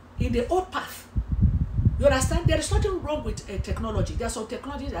in the old path. You understand? There is nothing wrong with technology. There are some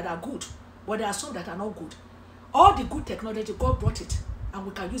technologies that are good, but there are some that are not good. All the good technology, God brought it, and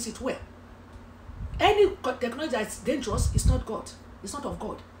we can use it well. Any technology that's dangerous is not God. It's not of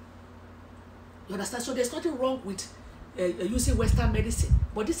God. You understand? So there's nothing wrong with using Western medicine,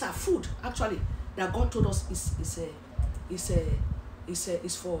 but these are food actually that God told us is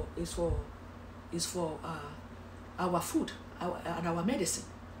for our food and our medicine.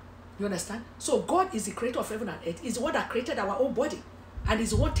 You understand? So God is the creator of heaven and earth. He's the one that created our own body, and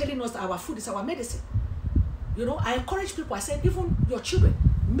He's the one telling us that our food is our medicine. You know, I encourage people. I said, even your children,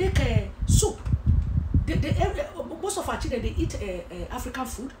 make a soup. Most of our children, they eat African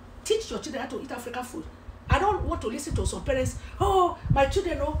food. Teach your children how to eat African food. I don't want to listen to some parents, oh, my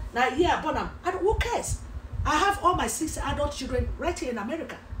children, oh, now yeah, born them. Who cares? I have all my 6 adult children right here in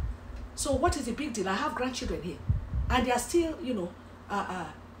America. So what is the big deal? I have grandchildren here. And they are still, you know,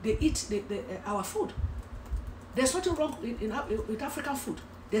 they eat our food. There's nothing wrong with African food.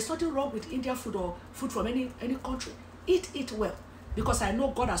 There's nothing wrong with Indian food or food from any country. Eat it well. Because I know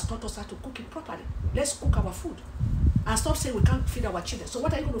God has taught us how to cook it properly. Let's cook our food. And stop saying we can't feed our children. So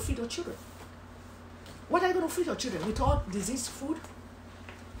what are you going to feed your children? What are you going to feed your children? With all diseased food?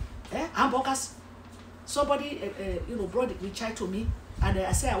 Hamburgers? Somebody, you know, brought the child to me. And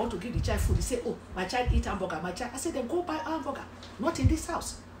I said, I want to give the child food. He said, oh, my child eat hamburger. My child. I said, then go buy hamburger. Not in this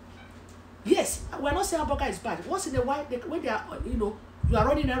house. Yes, we're not saying hamburger is bad. Once in a while, when they are, you know, you are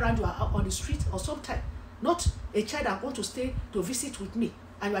running around, you are on the street or sometime. Not a child that want to stay to visit with me.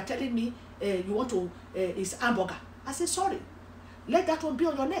 And you are telling me you want to, is hamburger. I said, sorry. Let that one be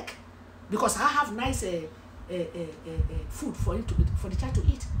on your neck. Because I have nice food for him for the child to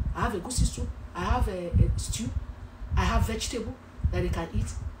eat. I have a goosey soup. I have a stew. I have vegetable that they can eat.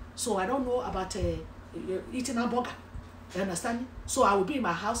 So I don't know about eating hamburger. You understand me? So I will be in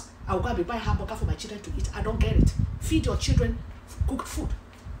my house. I will go and be buying hamburger for my children to eat. I don't get it. Feed your children cooked food.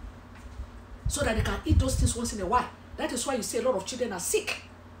 So that they can eat those things once in a while. That is why you see a lot of children are sick.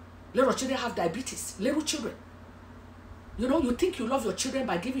 A lot of children have diabetes. Little children. You know, you think you love your children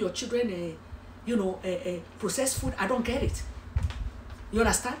by giving your children a processed food. I don't get it. You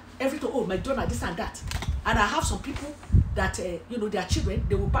understand? Everything, oh, McDonald's, this and that. And I have some people that, you know, their children,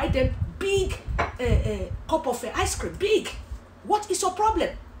 they will buy them big cup of ice cream. Big. What is your problem?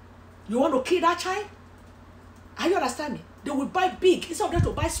 You want to kill that child? Are you understand me? They will buy big. Instead of them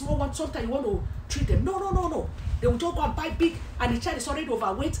to buy small ones, sometimes you want to treat them. No. They will just go and buy big, and the child is already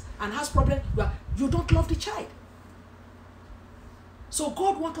overweight and has problems. You don't love the child. So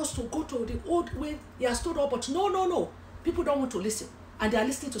God wants us to go to the old way He has told us, but no. People don't want to listen, and they are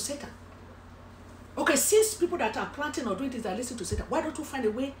listening to Satan. Okay, since people that are planting or doing this are listening to Satan, why don't you find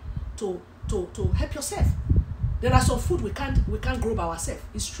a way to help yourself? There are some food we can't grow by ourselves.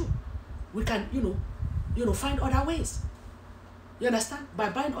 It's true. We can, you know, find other ways. You understand? By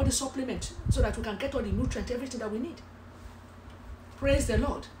buying all the supplements so that we can get all the nutrients, everything that we need. Praise the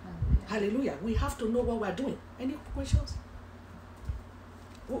Lord. Hallelujah. We have to know what we're doing. Any questions?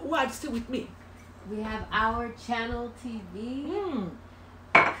 Who are still with me? We have our channel TV.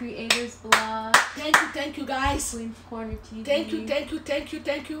 Creators blog. Thank you guys. Queen's Corner TV.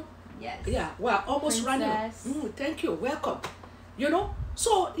 Thank you. Yes. Yeah, we're almost running. Princess. Thank you. Welcome. You know,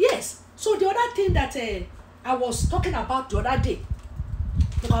 so yes. So the other thing that I was talking about the other day,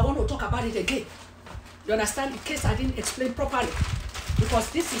 because I want to talk about it again. You understand? In case I didn't explain properly,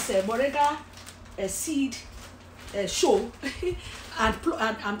 because this is a Moringa seed show and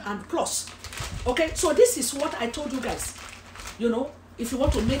plus. Okay, so this is what I told you guys. You know, if you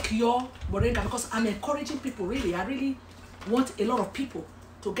want to make your Moringa, because I'm encouraging people, really, I really want a lot of people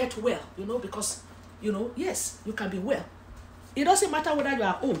to get well, you know, because, you know, yes, you can be well. It doesn't matter whether you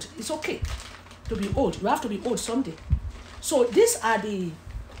are old. It's okay to be old. You have to be old someday. So these are the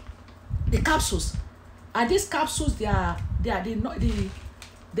capsules, and these capsules, they are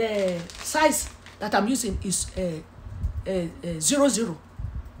the size that I'm using is 00.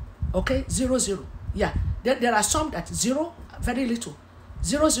 Okay, 00. Yeah, there are some that 0, very little.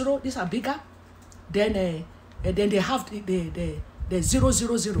 00, these are bigger. Then they have the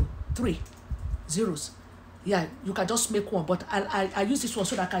 0003 zeros. Yeah, you can just make one, but I use this one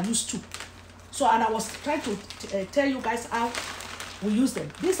so that I can use 2. So, and I was trying to tell you guys how we use them.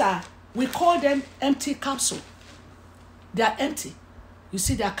 These are, we call them empty capsule. They are empty. You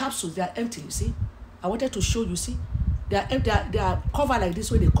see, they are capsules. They are empty. You see, I wanted to show you. See, they are empty. They are covered like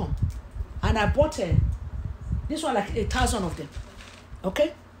this when they come. And I bought this one like 1,000 of them.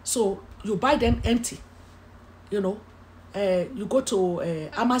 Okay, so you buy them empty. You know, you go to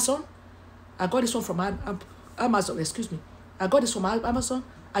Amazon. I got this one from Amazon. Excuse me. I got this from Amazon.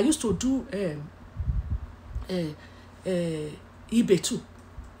 I used to do eBay too.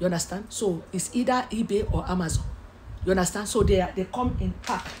 You understand? So it's either eBay or Amazon. You understand? So they come in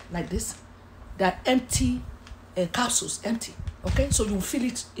pack like this. They're empty capsules, empty. Okay, so you fill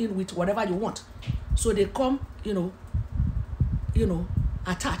it in with whatever you want. So they come, you know,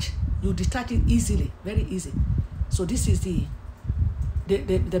 attached. You detach it easily, very easy. So this is the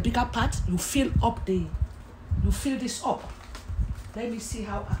bigger part. You fill this up. Let me see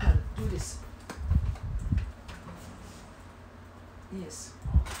how I can do this. Yes.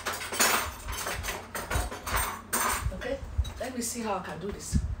 let me see how I can do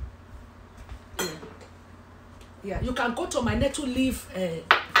this. Yeah, yeah. You can go to my nettle leaf,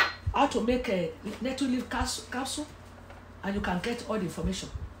 how to make a nettle leaf capsule, and you can get all the information.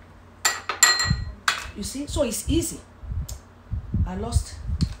 You see, so it's easy. I lost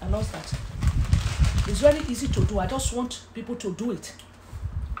that. It's very easy to do. I just want people to do it.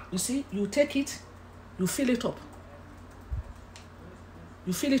 You see, you take it, you fill it up.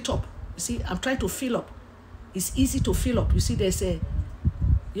 You fill it up. You see, I'm trying to fill up. It's easy to fill up. You see, there's a,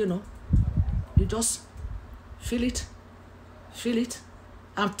 you know, you just fill it.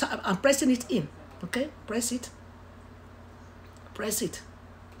 I'm pressing it in. Okay, press it.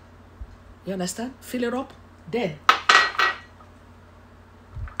 You understand? Fill it up. Then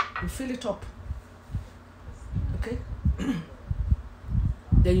you fill it up. Okay.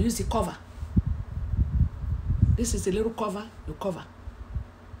 Then you use the cover. This is the little cover. You cover.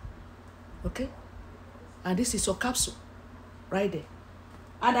 Okay. And this is your capsule, right there.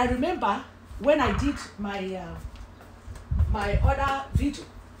 And I remember when I did my my other video,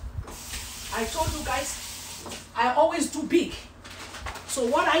 I told you guys I always do big. So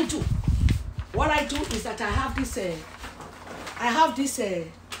what I do is that I have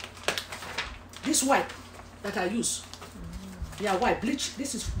this wipe that I use. Yeah, wipe, bleach.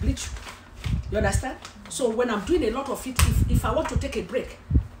 This is bleach. You understand? So when I'm doing a lot of it, if I want to take a break,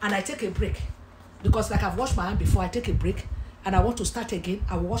 and I take a break, because like I've washed my hand before, I take a break, and I want to start again,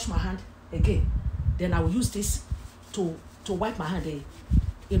 I will wash my hand again. Then I will use this to wipe my hand,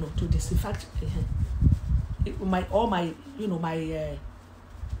 you know, to disinfect my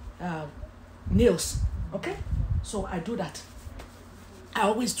nails. Okay, so I do that. I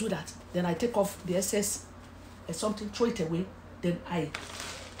always do that. Then I take off the excess something, throw it away. Then I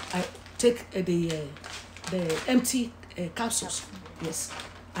take the empty capsules, yes,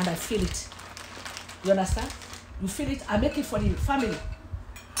 and I fill it. You understand? You fill it. I make it for the family,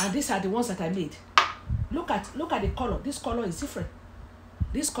 and these are the ones that I made. Look at the color. This color is different.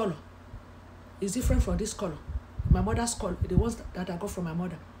 This color is different from this color. My mother's color, the ones that I got from my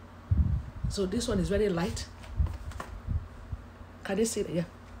mother. So this one is very light. Can they see that? Yeah.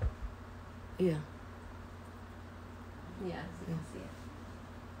 Yeah. Yeah, you can see it.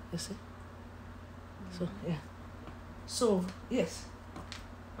 You see? So yeah. So yes.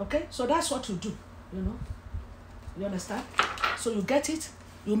 Okay. So that's what you do. You know. You understand? So you get it.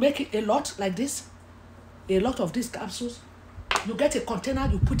 You make it a lot like this. A lot of these capsules. You get a container.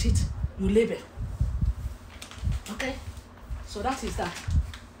 You put it. You label. Okay. So that is that.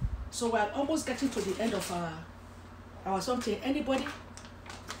 So we're almost getting to the end of our something. Anybody?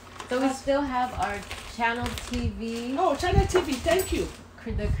 So we still have our channel TV. Oh, channel TV. Thank you.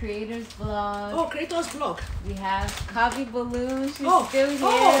 The creators blog. Oh, creators blog. We have Kavi Balloon. She's Oh, still here.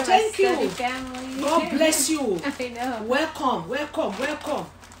 oh, thank you. My family. God bless you. I know. Welcome.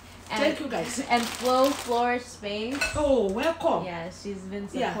 And, thank you, guys. And Flow Flourish Space. Oh, welcome. Yeah, she's been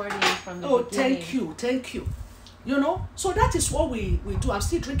supporting from the beginning. Thank you. You know, so that is what we do. I'm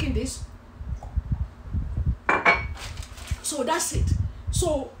still drinking this. So that's it.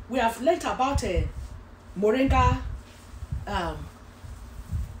 So we have learnt about a Moringa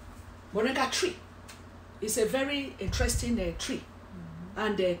tree. It's a very interesting tree.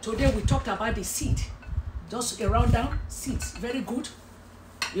 And today we talked about the seed. Just a rundown, seeds, very good.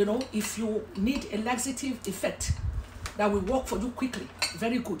 You know, if you need a laxative effect that will work for you quickly,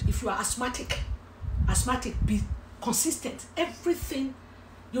 very good. If you are asthmatic, be consistent. Everything,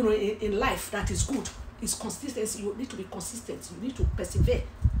 you know, in life that is good is consistency. You need to be consistent. You need to persevere.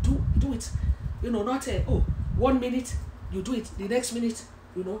 Do it. You know, not 1 minute you do it, the next minute,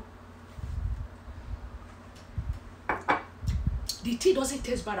 you know. The tea doesn't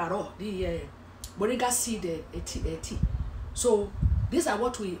taste bad at all. The Moringa seed tea. So these are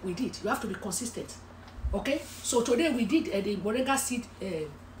what we did. You have to be consistent. Okay. So today we did the Moringa seed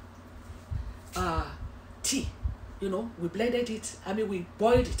tea. You know, we blended it. I mean, we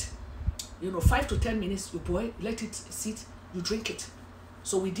boiled it. You know, 5 to 10 minutes. You boil, let it sit. You drink it.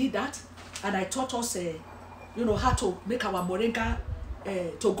 So we did that, and I taught us, you know, how to make our Moringa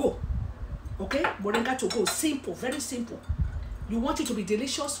to go. Okay, Moringa to go. Simple, very simple. You want it to be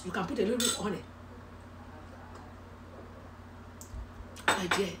delicious, you can put a little bit on it. My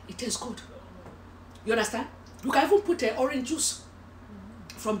dear, it tastes good. You understand? You can even put orange juice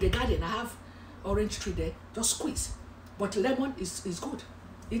from the garden. I have orange tree there. Just squeeze. But lemon is good.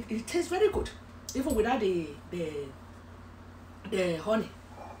 It tastes very good, even without the honey.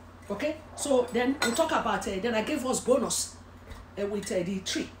 Okay. So then we talk about. Then I gave us bonus with the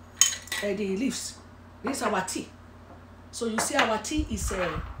tree, the leaves. This is our tea. So you see, our tea is,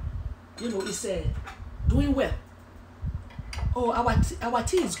 you know, is doing well. Oh, our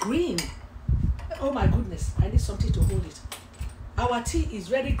tea is green. Oh my goodness, I need something to hold it. Our tea is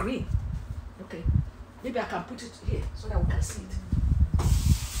very green. Okay, maybe I can put it here so that we can see it.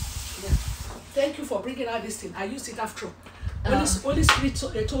 Yeah. Thank you for bringing out this thing. I used it after all. Holy Spirit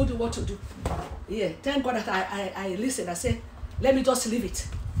told you what to do. Yeah, thank God that I listened. I said, let me just leave it.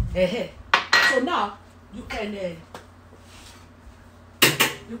 So now you can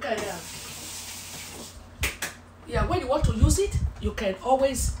yeah, when you want to use it, you can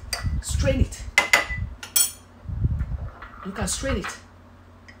always strain it. You can strain it.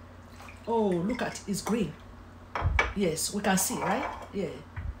 Oh, look at it. It's green. Yes, we can see, right? Yeah.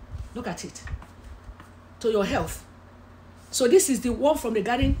 Look at it. To your health. So this is the one from the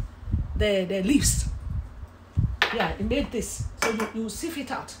garden, the leaves. Yeah, it made this. So you sieve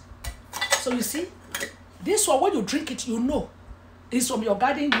it out. So you see, this one, when you drink it, you know it's from your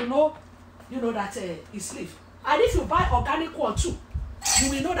garden. You know that it's leaf. And if you buy organic one too,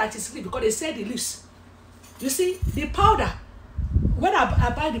 you will know that it's leaf because they say the leaves. You see, the powder. When I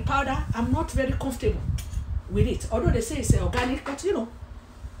buy the powder, I'm not very comfortable with it. Although they say it's organic, but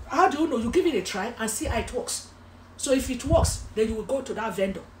how do you know? You give it a try and see how it works. So if it works, then you will go to that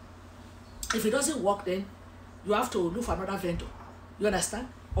vendor. If it doesn't work, then you have to look for another vendor. You understand?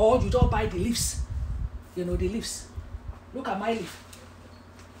 Or you don't buy the leaves. The leaves. Look at my leaf.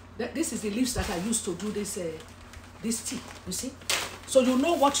 This is the leaves that I used to do this tea. You see? So you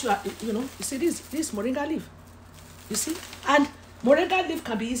know what you are. You see this moringa leaf. You see? And moringa leaf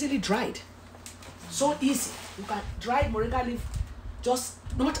can be easily dried. So easy. You can dry moringa leaf.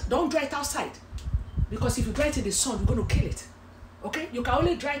 Don't dry it outside. Because if you dry it in the sun, you're going to kill it. Okay? You can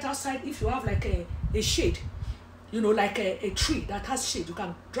only dry it outside if you have like a shade. Like a tree that has shade. You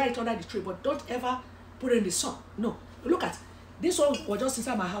can dry it under the tree, but don't ever put it in the sun. No. Look at this one was just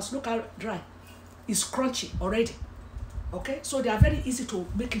inside my house. Look how dry. It's crunchy already. Okay? So they are very easy to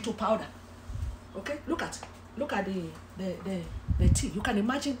make into powder. Okay? Look at the tea. You can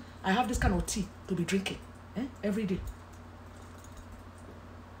imagine I have this kind of tea to be drinking every day.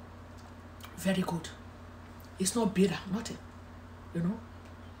 Very good. It's not bitter, nothing.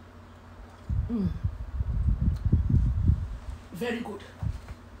 Very good.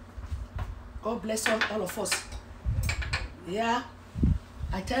 God bless all of us. Yeah.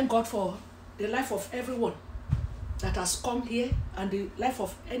 I thank God for the life of everyone that has come here and the life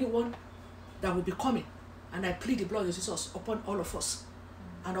of anyone that will be coming. And I plead the blood of Jesus upon all of us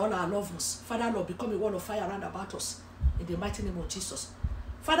and all our loved ones. Father, Lord, become a wall of fire around about us in the mighty name of Jesus.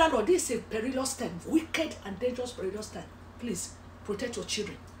 Father, Lord, this is a perilous time, wicked and dangerous perilous time. Please protect your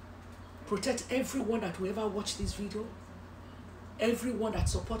children. Protect everyone that will ever watch this video. Everyone that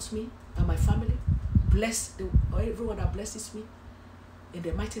supports me and my family. Bless everyone that blesses me in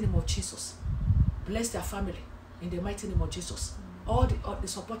the mighty name of Jesus. Bless their family in the mighty name of Jesus. All the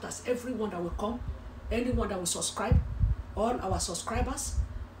supporters, everyone that will come, anyone that will subscribe, all our subscribers,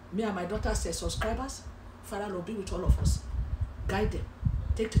 me and my daughters, subscribers, Father, Lord, be with all of us. Guide them.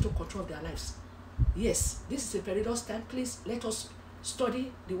 Take total control of their lives. Yes, this is a perilous time. Please let us study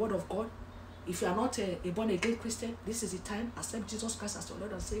the word of God. If you are not a born-again Christian, this is the time. Accept Jesus Christ as your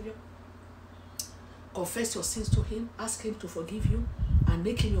Lord and Savior. Confess your sins to him. Ask him to forgive you and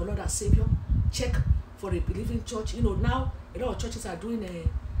make him your Lord and Savior. Check for a believing church. Now a lot of churches are doing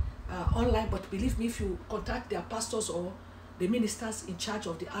online, but believe me, if you contact their pastors or the ministers in charge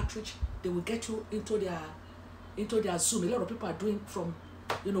of the outreach, they will get you into their Zoom. A lot of people are doing from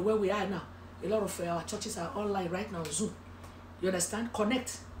where we are now. A lot of our churches are online right now, Zoom. You understand?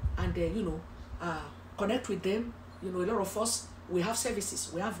 Connect and connect with them. A lot of us, we have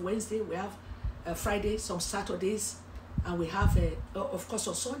services. We have Wednesday, we have Friday, some Saturdays, and we have of course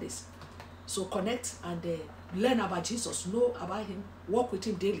on Sundays. So connect and learn about Jesus, know about him, walk with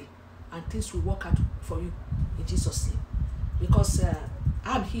him daily, and things will work out for you in Jesus' name. Because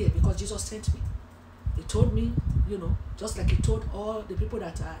I'm here because Jesus sent me. He told me, just like he told all the people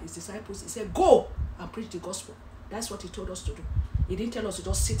that are his disciples, he said, go and preach the gospel. That's what he told us to do. He didn't tell us to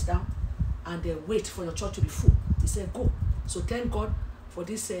just sit down and wait for your church to be full. He said, go. So thank God for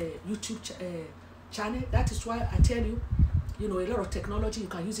this YouTube channel. That is why I tell you, a lot of technology, you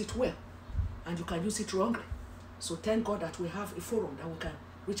can use it well and you can use it wrongly. So thank God that we have a forum that we can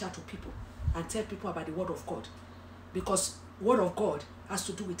reach out to people and tell people about the word of God. Because word of God has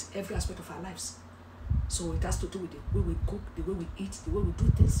to do with every aspect of our lives. So it has to do with the way we cook, the way we eat, the way we do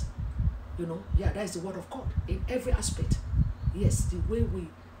things. That is the word of God in every aspect. Yes, the way we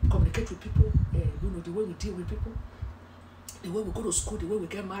communicate with people, the way we deal with people, the way we go to school, the way we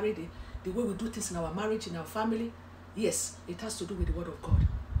get married, the way we do things in our marriage, in our family. Yes, it has to do with the word of God.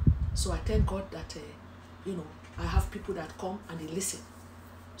 So I thank God that you know, I have people that come and they listen.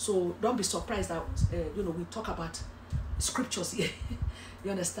 So don't be surprised that, you know, we talk about scriptures here.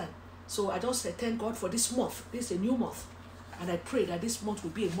 You understand? So I just thank God for this month. This is a new month. And I pray that this month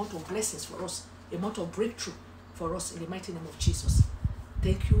will be a month of blessings for us, a month of breakthrough for us in the mighty name of Jesus.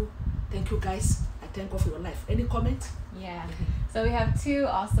 Thank you. Thank you, guys. I thank God for your life. Any comment? Yeah. So we have 2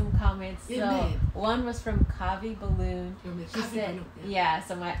 awesome comments. Amen. So one was from Kavi Balloon. She said, Balloon, yeah,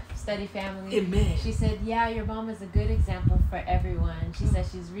 so my study family. Amen. She said, yeah, your mom is a good example for everyone. She said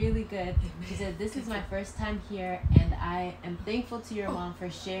she's really good. Amen. She said, this is my first time here, and I am thankful to your mom for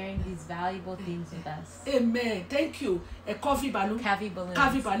sharing these valuable things with us. Amen. Thank you. A coffee balloon. Kavi Balloon.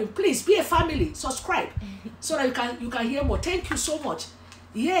 Kavi balloon. Please be a family. Subscribe so that you can hear more. Thank you so much.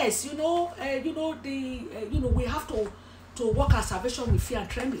 Yes, you know, we have to work our salvation with fear and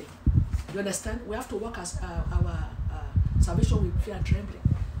trembling. You understand? We have to work as our salvation with fear and trembling.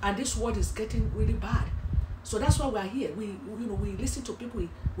 And this world is getting really bad. So that's why we are here. We listen to people.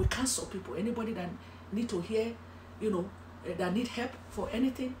 We counsel people. Anybody that need to hear, that need help for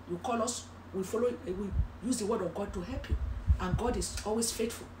anything, you call us. We follow. We use the word of God to help you. And God is always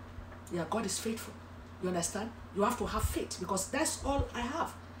faithful. Yeah, God is faithful. You understand? You have to have faith, because that's all I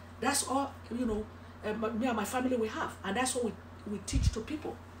have. That's all, me and my family we have. And that's what we teach to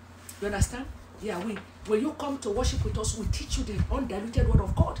people. You understand? Yeah, when you come to worship with us, we teach you the undiluted word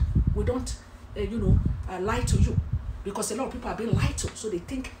of God. We don't, lie to you. Because a lot of people are being lied to. So they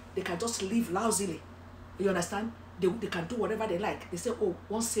think they can just live lousily. You understand? They can do whatever they like. They say, oh,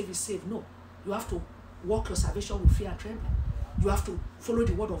 once saved is saved. No. You have to walk your salvation with fear and trembling. You have to follow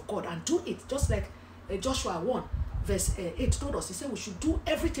the word of God and do it. Just like Joshua 1 verse 8 told us. He said we should do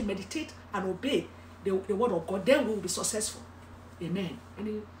everything, meditate and obey the word of God. Then we will be successful. Amen.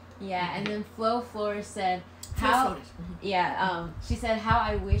 Yeah, and then Flo Flores said, she said, how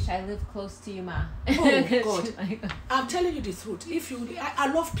I wish I lived close to you, Ma. Oh, God. I'm telling you the truth.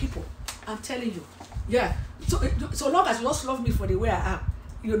 I love people. I'm telling you. Yeah. So long as you just love me for the way I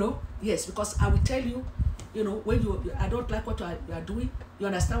am, yes, because I will tell you, when I don't like what you are doing, you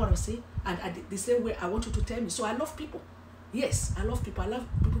understand what I'm saying? And the same way I want you to tell me. So I love people. Yes, I love people. I love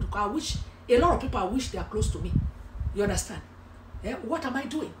people to call. A lot of people, I wish they are close to me. You understand? Yeah? What am I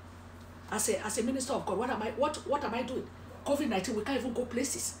doing? As a minister of God, what am I doing? COVID-19, we can't even go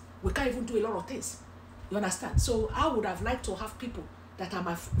places. We can't even do a lot of things. You understand? So I would have liked to have people that are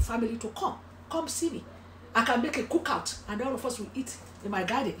my family to come see me. I can make a cookout and all of us will eat in my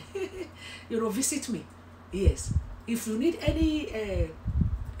garden. Visit me. Yes. If you need any,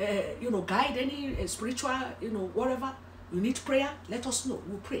 guide, any spiritual, whatever, you need prayer, let us know.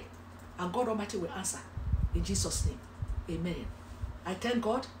 We'll pray. And God Almighty will answer. In Jesus' name. Amen. I thank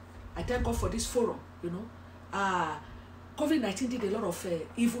God. I thank God for this forum, COVID-19 did a lot of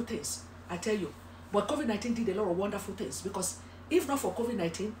evil things, I tell you. But COVID-19 did a lot of wonderful things. Because if not for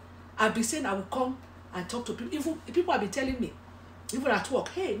COVID-19, I've been saying I will come and talk to people. Even people have been telling me, even at work,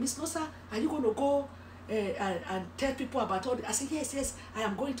 hey, Miss Nosa, are you going to go and tell people about all this? I say, yes, I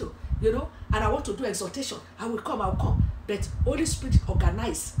am going to, and I want to do exhortation. I will come. But Holy Spirit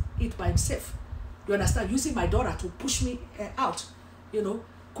organized it by himself. You understand? Using my daughter to push me out.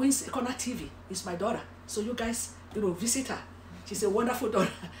 Queen's Corner TV is my daughter. So you guys, visit her. She's a wonderful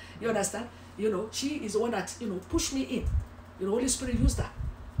daughter. You understand? She is the one that, pushed me in. Holy Spirit used her.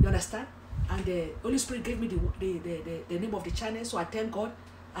 You understand? And the Holy Spirit gave me the name of the channel. So I thank God.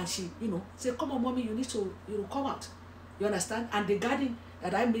 And she, said, come on, mommy, you need to, come out. You understand? And the garden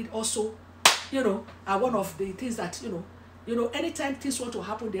that I made also, are one of the things that, anytime things want to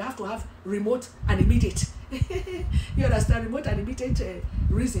happen, they have to have remote and immediate. You understand? Remote and immediate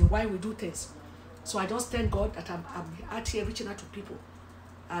reason why we do things. So I just thank God that I'm out here reaching out to people.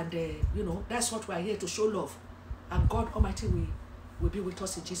 And, that's what we are here to show love. And God Almighty will be with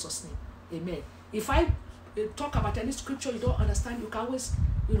us in Jesus' name. Amen. If I talk about any scripture you don't understand, you can always,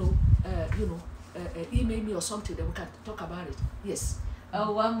 email me or something, then we can talk about it. Yes.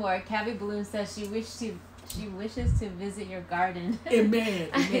 Oh, one more. Cabby Balloon says she wishes to visit your garden. Amen.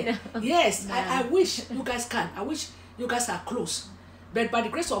 Amen. Yes, I wish you guys can. I wish you guys are close. But by the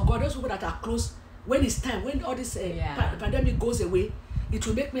grace of God, those people that are close, when it's time, when all this pandemic goes away, it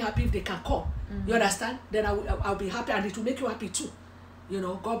will make me happy if they can come. Mm-hmm. You understand? Then I'll be happy, and it will make you happy too.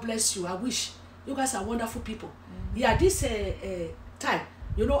 God bless you. I wish you guys are wonderful people. Mm-hmm. Yeah, this time,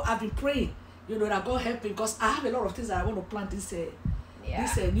 I've been praying, that God help me, because I have a lot of things that I want to plant this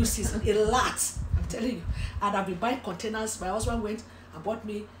new season. A lot, I'm telling you. And I've been buying containers. My husband went and bought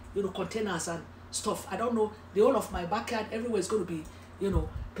me, containers and stuff. I don't know, the whole of my backyard, everywhere is going to be,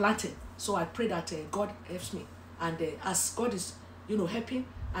 planting. So I pray that God helps me. And as God is, helping,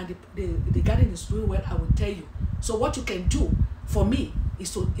 and the garden is doing well, I will tell you. So what you can do for me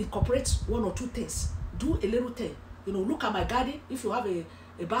is to incorporate one or two things. Do a little thing. You know, look at my garden. If you have a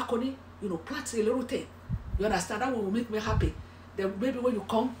balcony, you know, plant a little thing. You understand? That will make me happy. Then maybe when you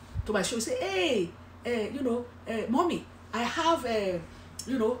come to my show, you say, hey, you know, mommy, I have,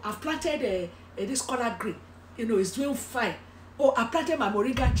 you know, I've planted this collard green. You know, it's doing fine. Oh, I planted my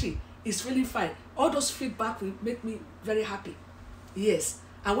moringa tree. It's really fine. All those feedback will make me very happy. Yes.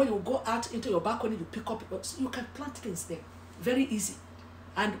 And when you go out into your balcony, you pick up, you can plant things there. Very easy.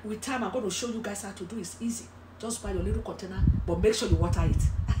 And with time, I'm going to show you guys how to do it. It's easy. Just buy your little container, but make sure you water it.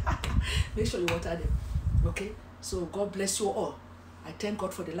 Make sure you water them. Okay? So God bless you all. I thank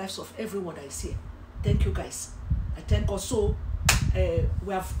God for the lives of everyone that is here. Thank you guys. I thank God. So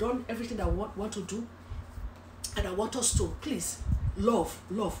we have done everything that we want to do. And I want us to, please, love,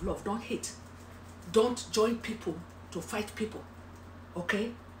 love, love. Don't hate. Don't join people to fight people.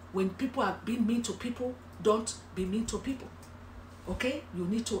 Okay? When people are being mean to people, don't be mean to people. Okay? You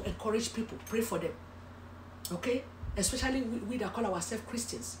need to encourage people. Pray for them. Okay? Especially we that call ourselves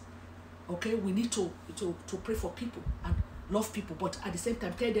Christians. Okay? We need to pray for people and love people, but at the same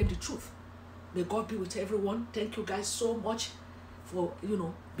time, tell them the truth. May God be with everyone. Thank you guys so much for, you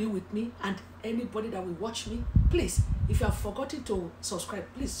know, being with me. And anybody that will watch me, please, if you have forgotten to subscribe,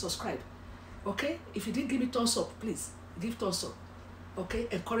 please subscribe. Okay? If you didn't give me thumbs up, please give thumbs up. Okay?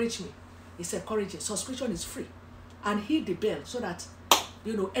 Encourage me. It's encouraging. Subscription is free. And hit the bell so that,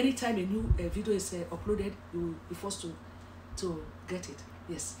 you know, anytime a new video is uploaded, you will be forced to get it.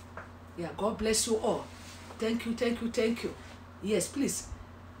 Yes. Yeah. God bless you all. Thank you, thank you, thank you. Yes, please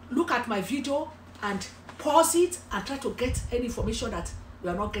look at my video and pause it and try to get any information that we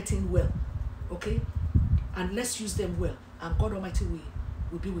are not getting well. Okay? And let's use them well. And God Almighty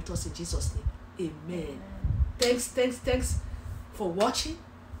will be with us in Jesus' name. Amen. Thanks for watching.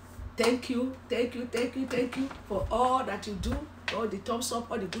 Thank you for all that you do, all the thumbs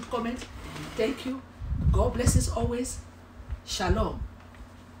up, all the good comments. Thank you. God bless us always. Shalom.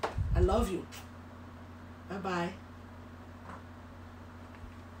 I love you. Bye-bye.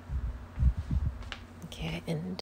 Okay, and